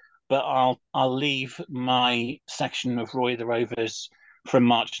stuff, but I'll leave my section of Roy the Rovers from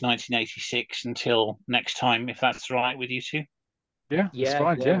March 1986 until next time, if that's right with you two. Yeah, it's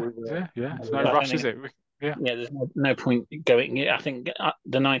fine. Yeah. It's no rush, is it? Yeah. There's no point going. I think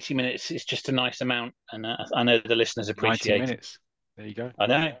the 90 minutes is just a nice amount, and I know the listeners appreciate 90 minutes. There you go. I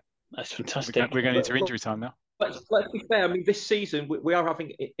know. That's fantastic. We're going into injury time now. Let's be fair. I mean, this season we are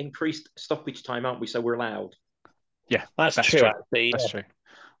having increased stoppage time, aren't we? So we're allowed. Yeah, that's true. Actually, that's true.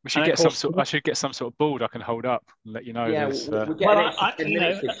 We should get some sort. I should get some sort of board I can hold up and let you know. Yeah, we're getting extra 10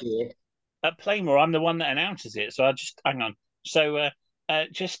 minutes this year. At Playmore, I'm the one that announces it, so I just hang on. So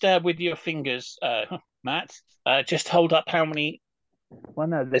just with your fingers, Matt, just hold up how many. Well,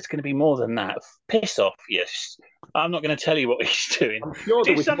 no, there's going to be more than that. Piss off, yes. I'm not going to tell you what he's doing. I'm sure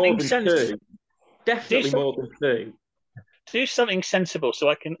there was more than two. Definitely more than two. Do something sensible so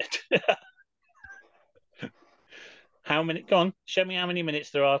I can. How many? Go on, show me how many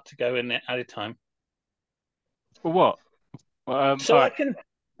minutes there are to go in at a time. For what? So I can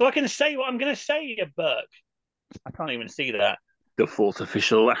say what I'm going to say, Burke. I can't even see that. The fourth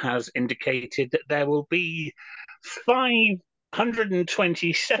official has indicated that there will be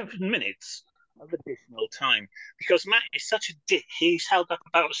 527 minutes of additional time because Matt is such a dick. He's held up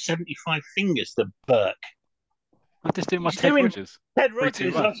about 75 fingers. The Burke. I'm just doing my Ted Rogers. Ted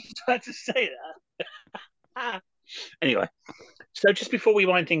Rogers. I was trying to say that. Anyway, so just before we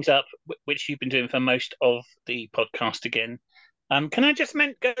wind things up, which you've been doing for most of the podcast again, can I just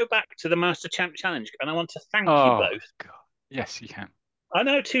go back to the MasterChamp Challenge? And I want to thank you both. God. Yes, you can. I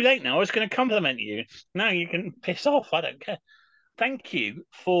know, too late now. I was going to compliment you. Now you can piss off. I don't care. Thank you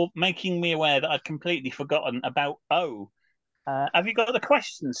for making me aware that I'd completely forgotten about have you got the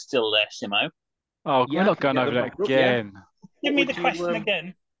questions still there, Simmo? Oh, we're not going over that again. Yeah. Give me the question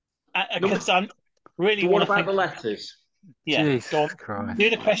again. Because I'm really want to think about the letters. Yeah. Jesus Christ. Do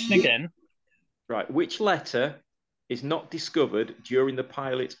the question again. Right. Which letter is not discovered during the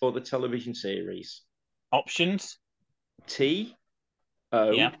pilot or the television series? Options. T,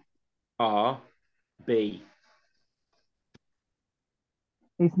 O, R, B.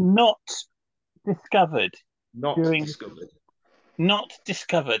 Is not discovered. Discovered. Not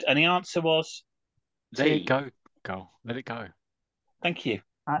discovered. And the answer was? Let it go. Let it go. Thank you.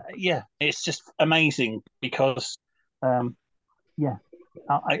 It's just amazing because, because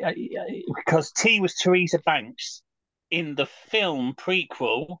T was Teresa Banks in the film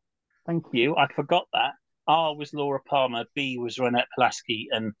prequel. Thank you. I forgot that. R was Laura Palmer, B was Ronette Pulaski,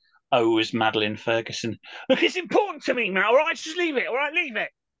 and O was Madeline Ferguson. Look, it's important to me, Matt. All right, just leave it. All right, leave it.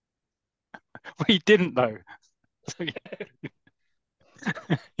 We didn't though. So,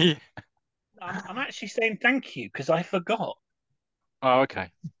 yeah. I'm actually saying thank you because I forgot. Oh, okay.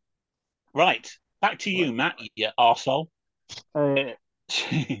 Right, back to you, Matt. You arsehole.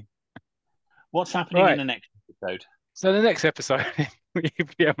 What's happening in the next episode? So the next episode,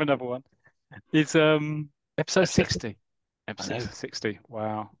 if we have another one, is episode 60. Episode 60.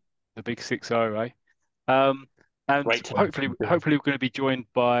 Wow, the big 60, eh? And hopefully we're going to be joined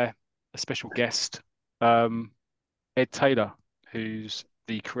by a special guest, Ed Taylor, who's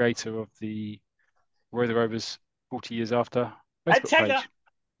the creator of the Roy the Rovers 40 years after Facebook Ed Taylor. page.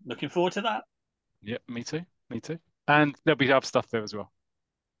 Looking forward to that. Yep, me too. And there'll be other stuff there as well.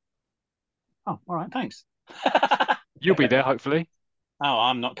 Oh, all right, thanks. You'll be there, hopefully. Oh,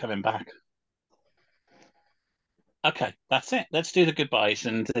 I'm not coming back. Okay, that's it. Let's do the goodbyes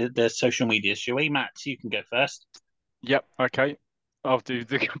and the social media, shall we? Matt, you can go first. Yep, okay. I'll do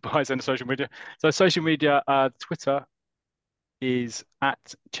the goodbyes and the social media. So social media, Twitter is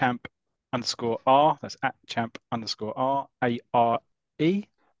 @champ_R. That's @champ_R, ARE. Thank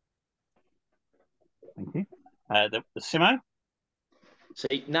you. The Simmo?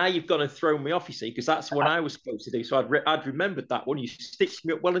 See, now you've gone and thrown me off, you see, because that's what I was supposed to do. So I'd remembered that one. You stitched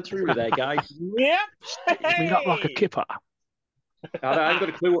me up well and truly there, guys. Yep. Stitched me up like a kipper. I ain't got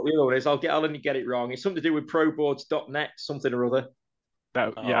a clue what the other one is. I'll only get it wrong. It's something to do with proboards.net, something or other.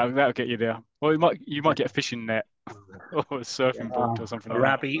 That'll get you there. Well, you might get a fishing net or a surfing board or something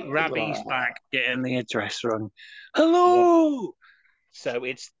like that. Rabbi's back getting the address wrong. Hello. Yeah. So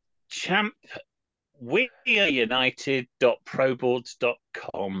it's champ.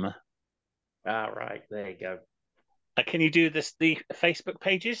 weareunited.proboards.com. All right, there you go. Can you do the Facebook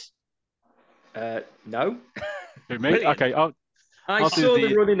pages? No. Me? Okay, I saw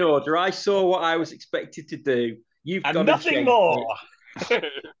the running order. I saw what I was expected to do. You've got nothing more.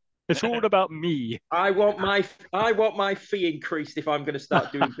 It's all about me. I want my fee increased if I'm going to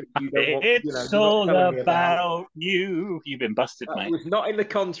start doing things you don't want. It's You're not all telling me about you. You've been busted, That mate. was not in the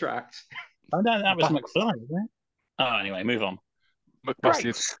contract. Oh no, that was McFly, wasn't it? Oh, anyway, move on. McBusted.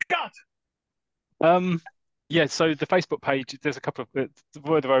 Great Scott. Yeah, so the Facebook page, there's a couple of the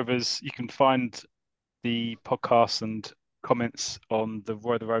Roy the Rovers. You can find the podcasts and comments on the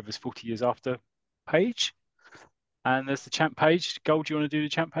Roy the Rovers 40 years after page. And there's the champ page. Gold, do you want to do the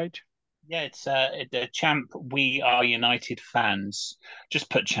champ page? Yeah, it's the champ. We are United fans. Just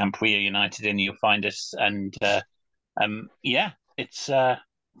put champ. We are United in. You'll find us. And yeah, it's some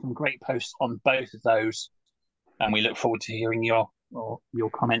great posts on both of those. And we look forward to hearing your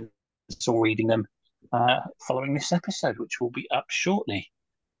comments or reading them following this episode, which will be up shortly.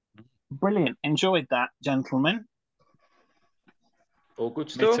 Brilliant. Enjoyed that, gentlemen. All good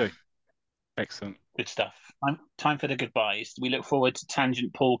stuff. Me too. Excellent. Good stuff. Time for the goodbyes. We look forward to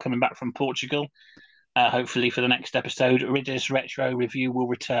Tangent Paul coming back from Portugal. Hopefully for the next episode. Ridder's Retro Review will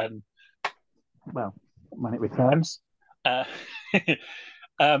return. Well, when it returns. Yeah.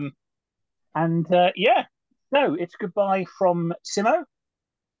 No, it's goodbye from Simmo.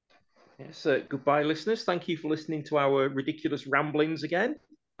 Yes, goodbye, listeners. Thank you for listening to our ridiculous ramblings again.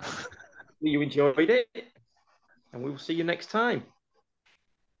 You enjoyed it. And we will see you next time.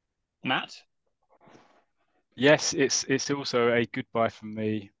 Matt? Yes, it's also a goodbye from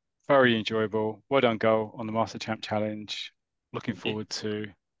me. Very enjoyable. Well done, Gull, on the MasterChamp Challenge. Looking forward to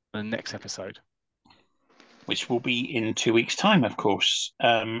the next episode. Which will be in 2 weeks' time, of course,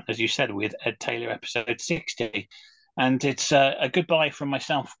 as you said, with Ed Taylor episode 60. And it's a goodbye from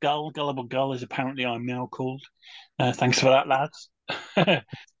myself, Gull. Gullible Gull, as apparently I'm now called. Thanks for that, lads.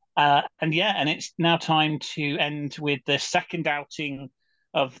 And it's now time to end with the second outing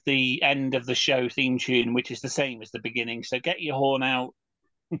of the end of the show theme tune, which is the same as the beginning. So get your horn out,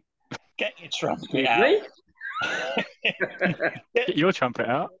 get your trumpet out. Get your trumpet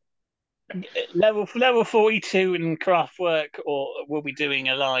out. Level 42 in Craftwork, or we'll be doing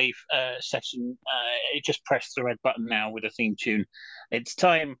a live session. Just press the red button now with a theme tune. It's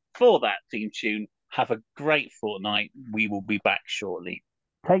time for that theme tune. Have a great fortnight. We will be back shortly.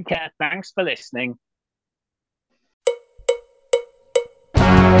 Take care. Thanks for listening.